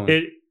 it's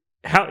known.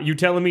 How you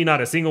telling me not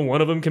a single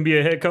one of them can be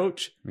a head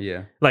coach?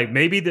 Yeah. Like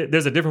maybe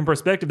there's a different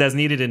perspective that's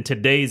needed in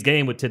today's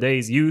game with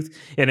today's youth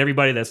and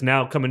everybody that's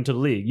now coming to the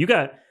league. You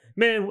got,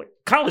 man,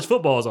 college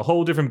football is a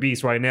whole different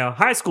beast right now.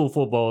 High school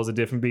football is a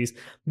different beast.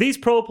 These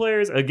pro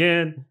players,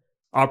 again,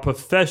 are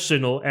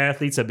professional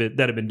athletes that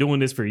have been doing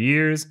this for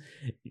years.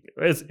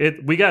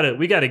 We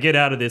gotta get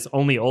out of this.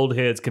 Only old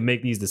heads can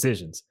make these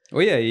decisions.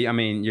 Well, yeah, I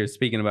mean, you're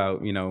speaking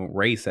about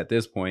race at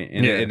this point,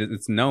 and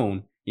it's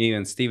known.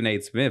 Even Stephen A.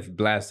 Smith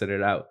blasted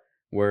it out,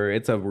 where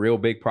it's a real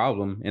big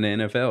problem in the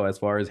NFL as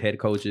far as head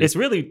coaches.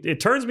 It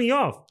turns me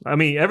off. I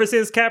mean, ever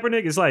since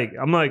Kaepernick, it's like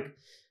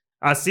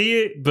I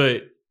see it,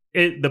 but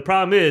the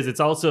problem is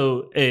it's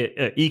also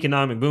an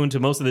economic boon to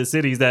most of the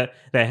cities that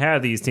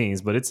have these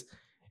teams. But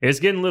it's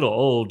getting a little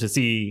old to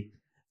see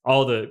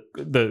all the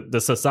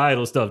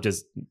societal stuff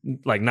just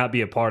like not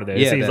be a part of that.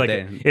 It seems like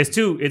it's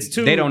too.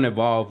 They don't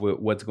evolve with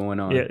what's going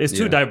on. Yeah, it's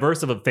too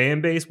diverse of a fan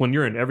base when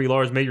you're in every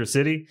large major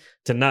city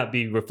to not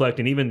be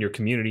reflecting even your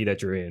community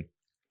that you're in.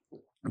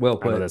 Well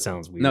put. I know that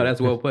sounds weird. No, that's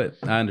well put.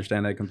 I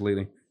understand that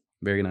completely.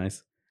 Very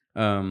nice.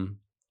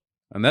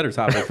 Another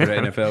topic for the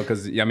NFL,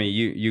 because I mean,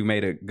 you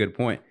made a good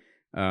point.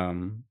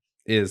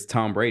 Is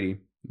Tom Brady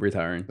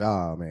retiring?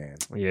 Oh man,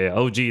 yeah.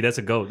 OG, that's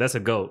a goat. That's a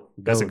goat.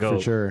 That's a goat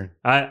for sure.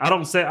 I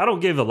don't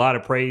give a lot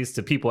of praise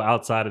to people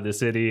outside of the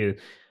city,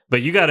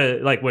 but you gotta,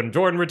 like, when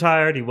Jordan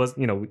retired, he was,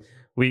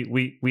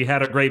 we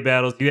had our great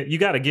battles. You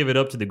got to give it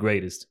up to the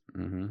greatest.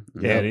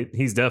 Mm-hmm. Yeah,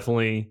 he's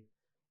definitely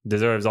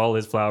deserves all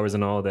his flowers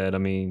and all that. I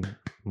mean,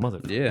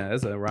 motherfucker. Yeah,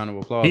 that's a round of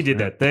applause. He did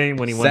that thing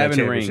when he won that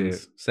championship.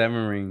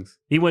 7 rings.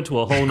 He went to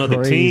a whole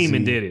nother team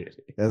and did it.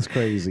 That's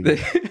crazy.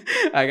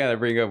 I gotta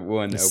bring up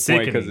one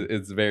point because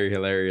it's very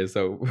hilarious.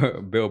 So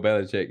Bill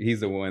Belichick,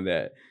 he's the one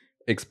that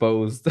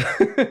exposed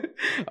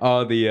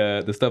all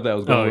the stuff that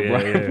was going on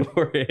with Brian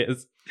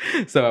Flores.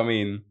 So I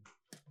mean,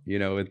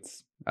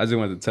 I just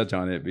wanted to touch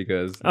on it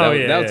because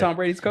that was Tom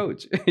Brady's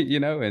coach,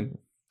 and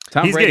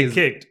He's getting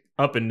kicked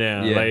up and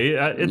down. Yeah,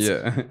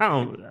 I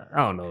don't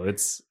know.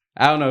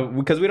 I don't know,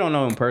 because we don't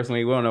know him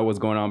personally. We don't know what's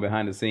going on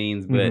behind the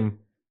scenes, but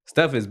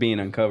stuff is being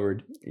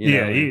uncovered.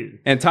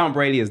 And Tom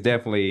Brady is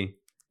definitely,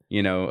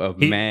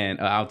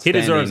 outstanding. He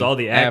deserves all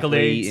the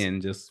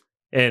accolades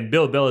and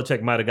Bill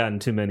Belichick might have gotten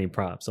too many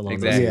props along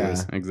those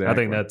years. Exactly.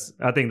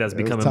 I think that's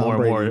becoming more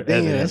Brady. and more Damn,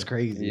 evident. that's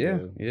crazy.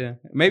 Yeah.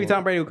 Maybe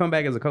Tom Brady will come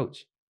back as a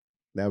coach.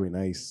 That'd be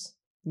nice.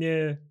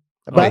 Yeah.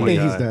 But I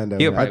think he's done though.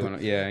 He'll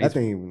probably I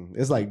think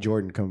it's like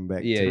Jordan coming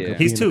back. Yeah.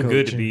 He's too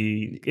good to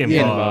be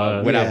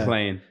involved without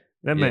playing.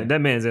 That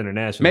man's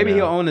international. Maybe now.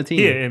 he'll own the team.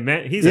 Yeah, and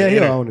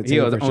he'll own the team.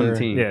 He'll own the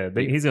team. Yeah,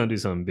 he's gonna do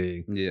something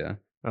big. Yeah.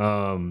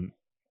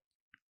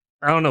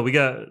 I don't know. We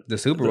got the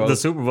Super Bowl. The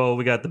Super Bowl.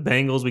 We got the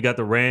Bengals. We got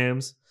the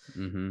Rams.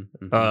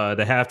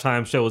 The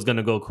halftime show is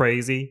gonna go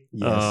crazy.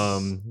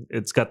 Yes.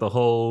 It's got the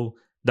whole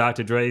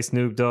Dr. Dre,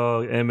 Snoop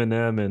Dogg,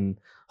 Eminem, and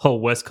whole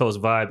West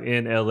Coast vibe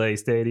in LA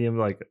Stadium.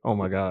 Like, oh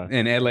my god!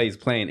 And LA's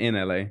playing in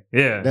LA.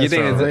 Yeah, you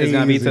think it's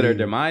gonna be to their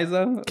demise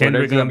though?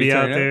 Kendrick gonna be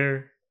out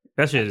there.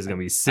 That shit is gonna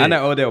be sick. I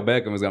know Odell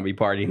Beckham was gonna be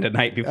partying the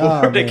night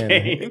before the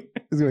game.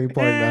 He's gonna be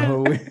partying the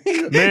whole week.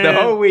 The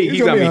whole week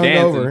he's gonna be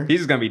dancing. He's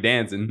just gonna be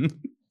dancing.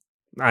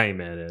 I ain't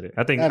mad at it.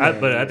 I think.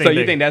 So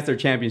you think that's their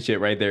championship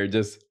right there?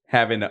 Just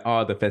having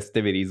all the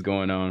festivities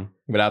going on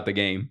without the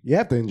game. You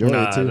have to enjoy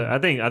it too. I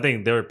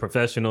think they're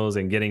professionals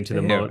and getting to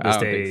the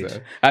stage. Think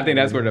so. I think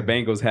that's where the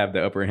Bengals have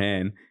the upper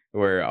hand.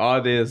 Where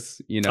all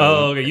this,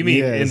 Oh, okay. You mean?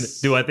 Yes.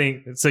 Do I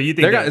think? So you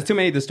think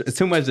it's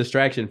too much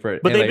distraction for?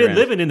 But LA they've been Rams.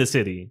 living in the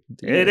city.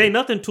 Yeah. It ain't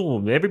nothing to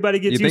them. Everybody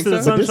gets used to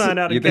the sunshine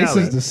out of Cali. This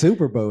is the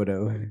Super Bowl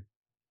though.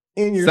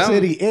 In your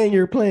city, and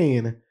you're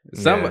playing.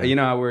 You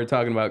know how we were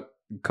talking about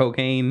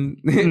cocaine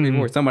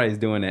before. Somebody's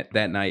doing it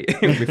that night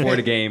before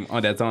the game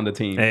that's on the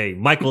team. Hey,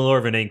 Michael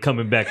Irvin ain't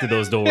coming back to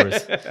those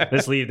doors.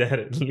 Let's leave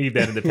that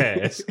in the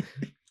past.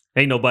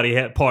 Ain't nobody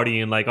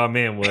partying like our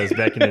man was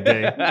back in the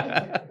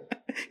day.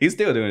 He's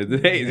still doing it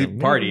today. He's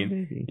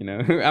partying.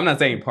 I'm not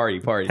saying party.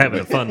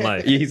 Having a fun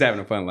life. He's having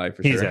a fun life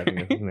for sure.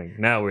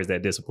 Now where's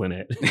that discipline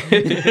at?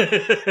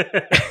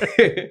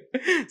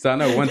 So I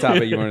know one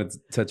topic you wanted to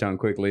touch on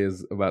quickly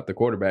is about the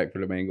quarterback for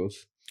the Bengals.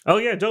 Oh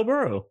yeah, Joe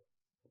Burrow.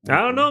 I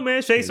don't know,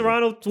 man. Shea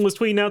Serrano was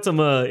tweeting out some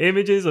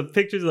images of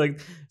pictures like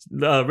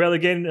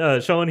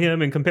relegating, showing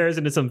him in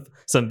comparison to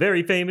some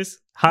very famous,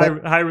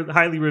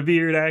 highly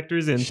revered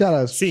actors. And shout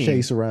out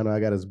Shea Serrano. I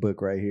got his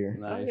book right here.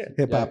 Nice.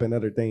 Hip hop and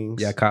other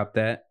things. Yeah, cop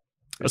that.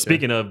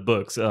 Speaking of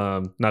books,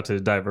 not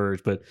to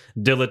diverge, but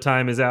Dilla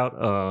Time is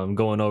out,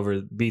 going over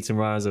beats and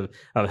rhymes of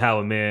how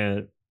a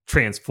man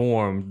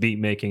transformed beat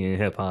making in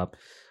hip hop.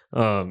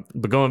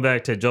 But going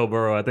back to Joe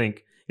Burrow, I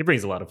think he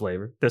brings a lot of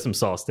flavor. There's some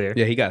sauce there.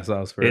 Yeah, he got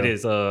sauce for It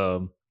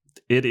real.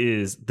 it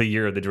is the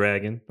year of the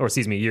dragon, or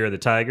excuse me, year of the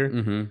tiger.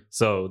 Mm-hmm.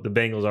 So the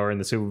Bengals are in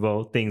the Super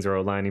Bowl. Things are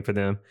aligning for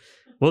them.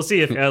 We'll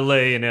see if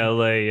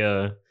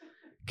LA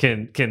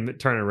can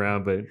turn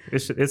around, but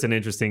it's an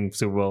interesting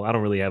Super Bowl. I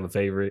don't really have a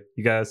favorite.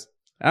 You guys?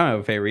 I don't have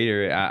a favorite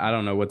either. I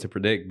don't know what to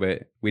predict,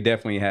 but we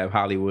definitely have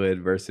Hollywood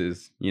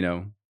versus, the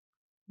don't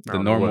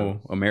know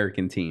normal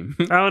American team.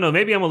 I don't know.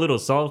 Maybe I'm a little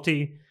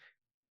salty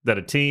that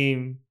a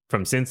team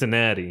from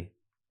Cincinnati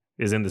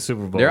is in the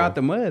Super Bowl. They're out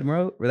the mud,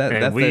 bro. and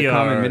That's we the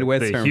common are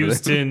Midwest the term.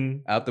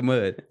 Houston. Out the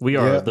mud. We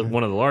are Yeah.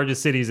 one of the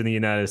largest cities in the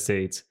United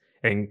States,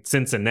 and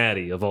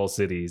Cincinnati, of all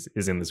cities,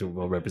 is in the Super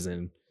Bowl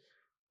represented.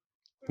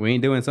 We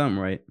ain't doing something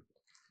right.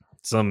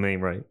 Something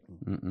ain't right.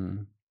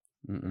 Mm-mm.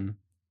 Mm-mm.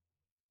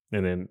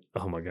 And then,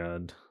 oh my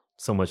God,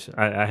 so much.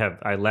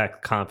 I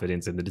lack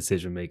confidence in the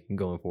decision making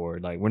going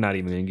forward. Like, we're not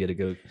even gonna get a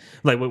good.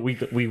 Like,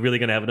 we really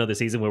gonna have another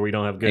season where we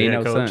don't have a good Ain't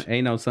head no coach?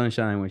 ain't no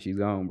sunshine when she's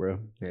gone, bro.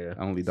 Yeah.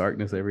 Only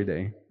darkness every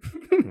day.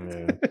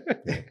 Yeah.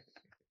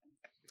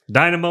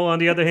 Dynamo, on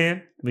the other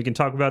hand, we can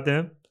talk about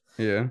them.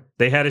 Yeah.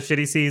 They had a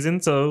shitty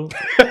season, so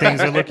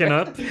things are looking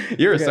up.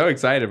 You were so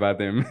excited about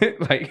them.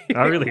 Like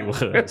I really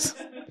was.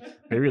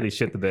 They really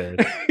shit the bed.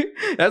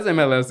 That's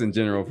MLS in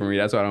general for me.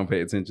 That's why I don't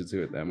pay attention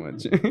to it that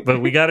much.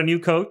 But we got a new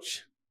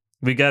coach.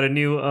 We got a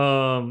new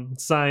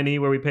signee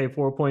where we paid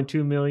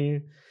 $4.2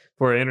 million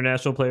for an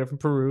international player from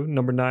Peru,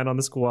 number 9 on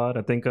the squad.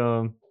 I think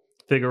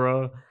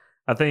Figueroa.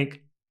 I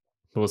think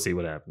we'll see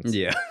what happens.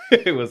 Yeah,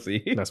 we'll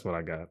see. That's what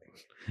I got.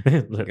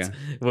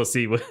 We'll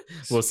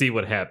see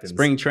what happens.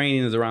 Spring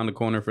training is around the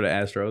corner for the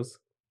Astros.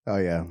 Oh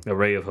yeah, A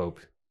ray of hope.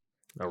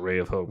 A ray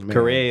of hope. Man.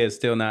 Correa is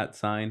still not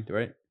signed,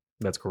 right?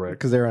 That's correct.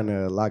 because they're on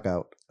a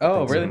lockout.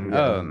 Oh, think so, really?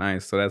 yeah. Oh,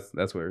 nice. So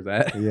that's where it's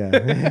at.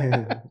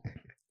 Yeah.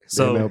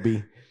 So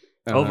MLB.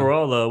 Uh-huh.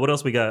 overall, what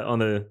else we got on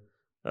the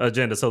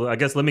agenda? So I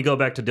guess let me go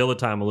back to Dilla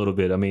time a little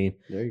bit. I mean,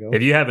 There you go.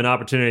 if you have an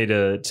opportunity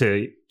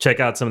to check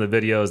out some of the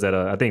videos that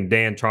I think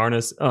Dan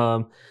Charnas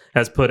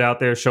has put out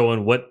there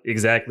showing what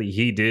exactly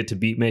he did to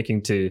beat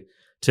making to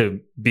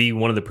be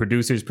one of the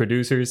producers,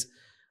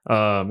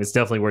 it's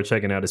definitely worth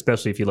checking out,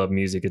 especially if you love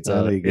music. It's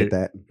I know you get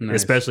that. Nice.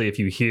 especially if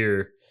you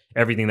hear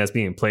everything that's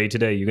being played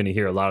today. You're going to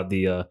hear a lot of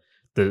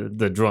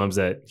the drums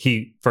that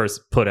he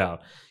first put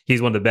out.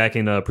 He's one of the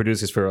backing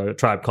producers for a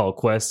Tribe Called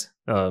Quest.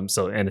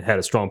 And had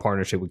a strong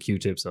partnership with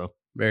Q-Tip. So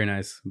Very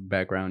nice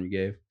background you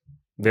gave.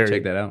 very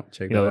Check that out.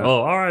 Check you that know, out.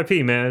 oh,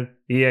 R.I.P. man,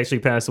 he actually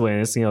passed away,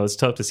 and it's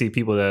tough to see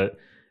people that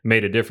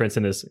made a difference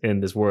in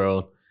this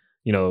world.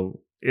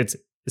 It's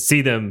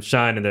see them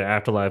shine in their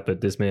afterlife, but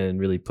this man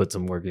really put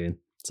some work in.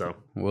 So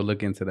We'll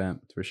look into that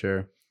for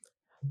sure.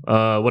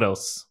 what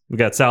else? We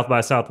got South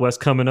by Southwest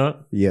coming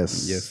up.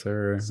 Yes. Yes,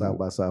 sir. South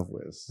by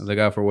Southwest. Look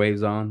out for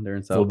Waves On. They're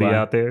in South We'll be by.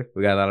 out there.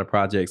 We got a lot of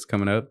projects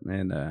coming up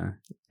and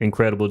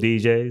Incredible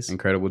DJs.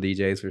 incredible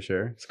DJs for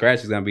sure. Scratch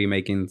is going to be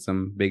making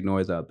some big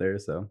noise out there.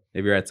 So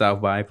if you're at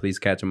South by, please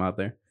catch them out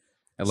there.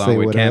 Along Say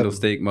with what up.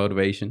 Candlestick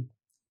Motivation.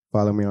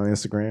 Follow me on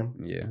Instagram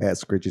Yeah. at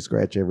Scritchy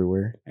Scratch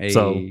everywhere. Hey.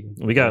 So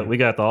we got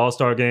the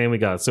All-Star game. We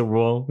got Super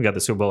Bowl. We got the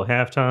Super Bowl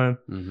halftime.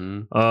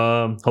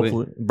 Mm-hmm.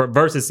 Hopefully,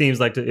 Versus seems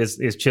like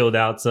it's chilled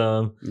out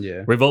some.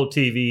 Yeah. Revolt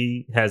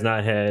TV has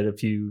not had a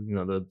few,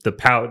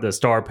 the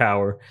star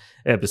power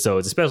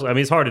episodes. Especially, I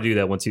mean, it's hard to do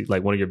that once you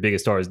like one of your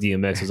biggest stars,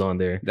 DMX, is on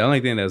there. The only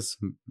thing that's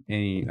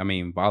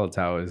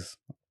volatile is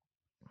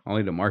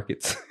only the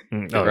markets.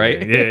 Oh,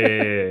 Right?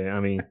 Yeah. I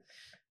mean,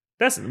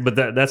 that's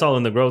all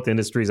in the growth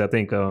industries. I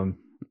think.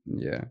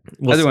 Yeah.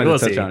 We'll I just wanted we'll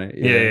to touch see. on it.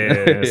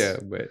 Yeah. Yeah,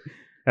 but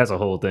That's a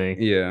whole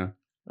thing. yeah.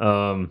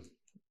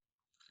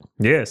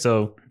 Yeah.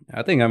 So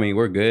I think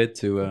we're good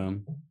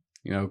to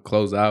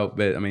close out,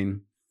 but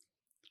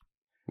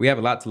we have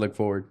a lot to look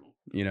forward,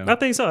 I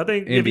think so. I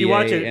think if you NBA,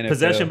 watch it NFL.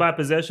 possession by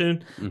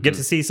possession, get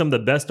to see some of the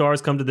best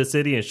stars come to the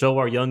city and show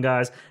our young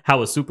guys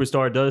how a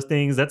superstar does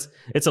things.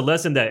 It's a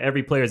lesson that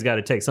every player's got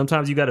to take.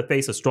 Sometimes you got to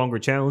face a stronger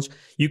challenge.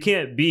 You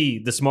can't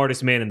be the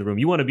smartest man in the room.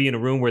 You want to be in a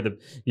room where the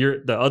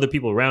other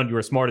people around you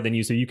are smarter than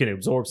you, so you can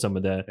absorb some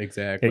of that.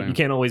 Exactly. You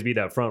can't always be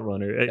that front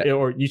runner,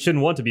 or you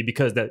shouldn't want to be,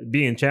 because that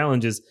being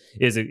challenged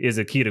is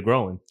a key to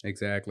growing.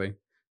 Exactly.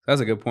 That's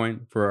a good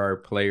point for our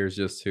players,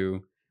 just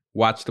to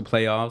watch the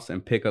playoffs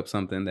and pick up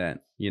something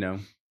that,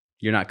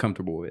 you're not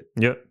comfortable with.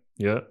 Yep.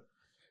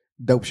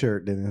 Dope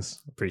shirt,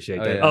 Dennis. Appreciate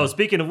Oh, that. yeah. Oh,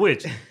 speaking of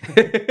which,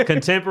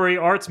 Contemporary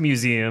Arts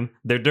Museum,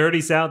 their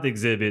Dirty South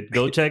exhibit.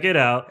 Go check it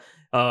out.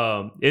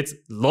 It's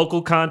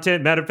local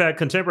content. Matter of fact,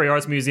 Contemporary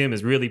Arts Museum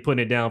is really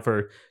putting it down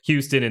for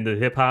Houston and the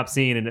hip hop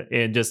scene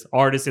and just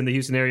artists in the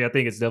Houston area. I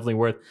think it's definitely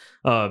worth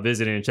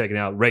visiting and checking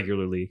out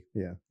regularly.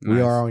 Yeah. Nice.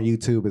 We are on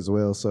YouTube as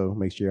well, so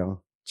make sure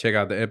y'all Check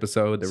out the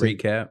episode, the See-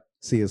 recap.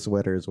 see a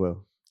sweater as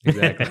well.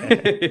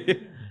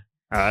 Exactly.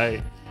 All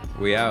right.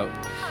 We out.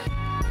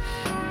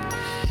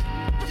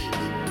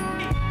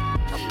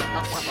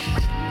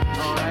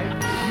 Alright,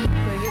 you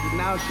sing it,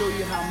 and I'll show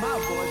you how my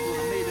voice would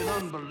have made an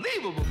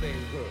unbelievable thing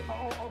good.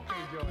 Oh,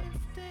 okay, Joy.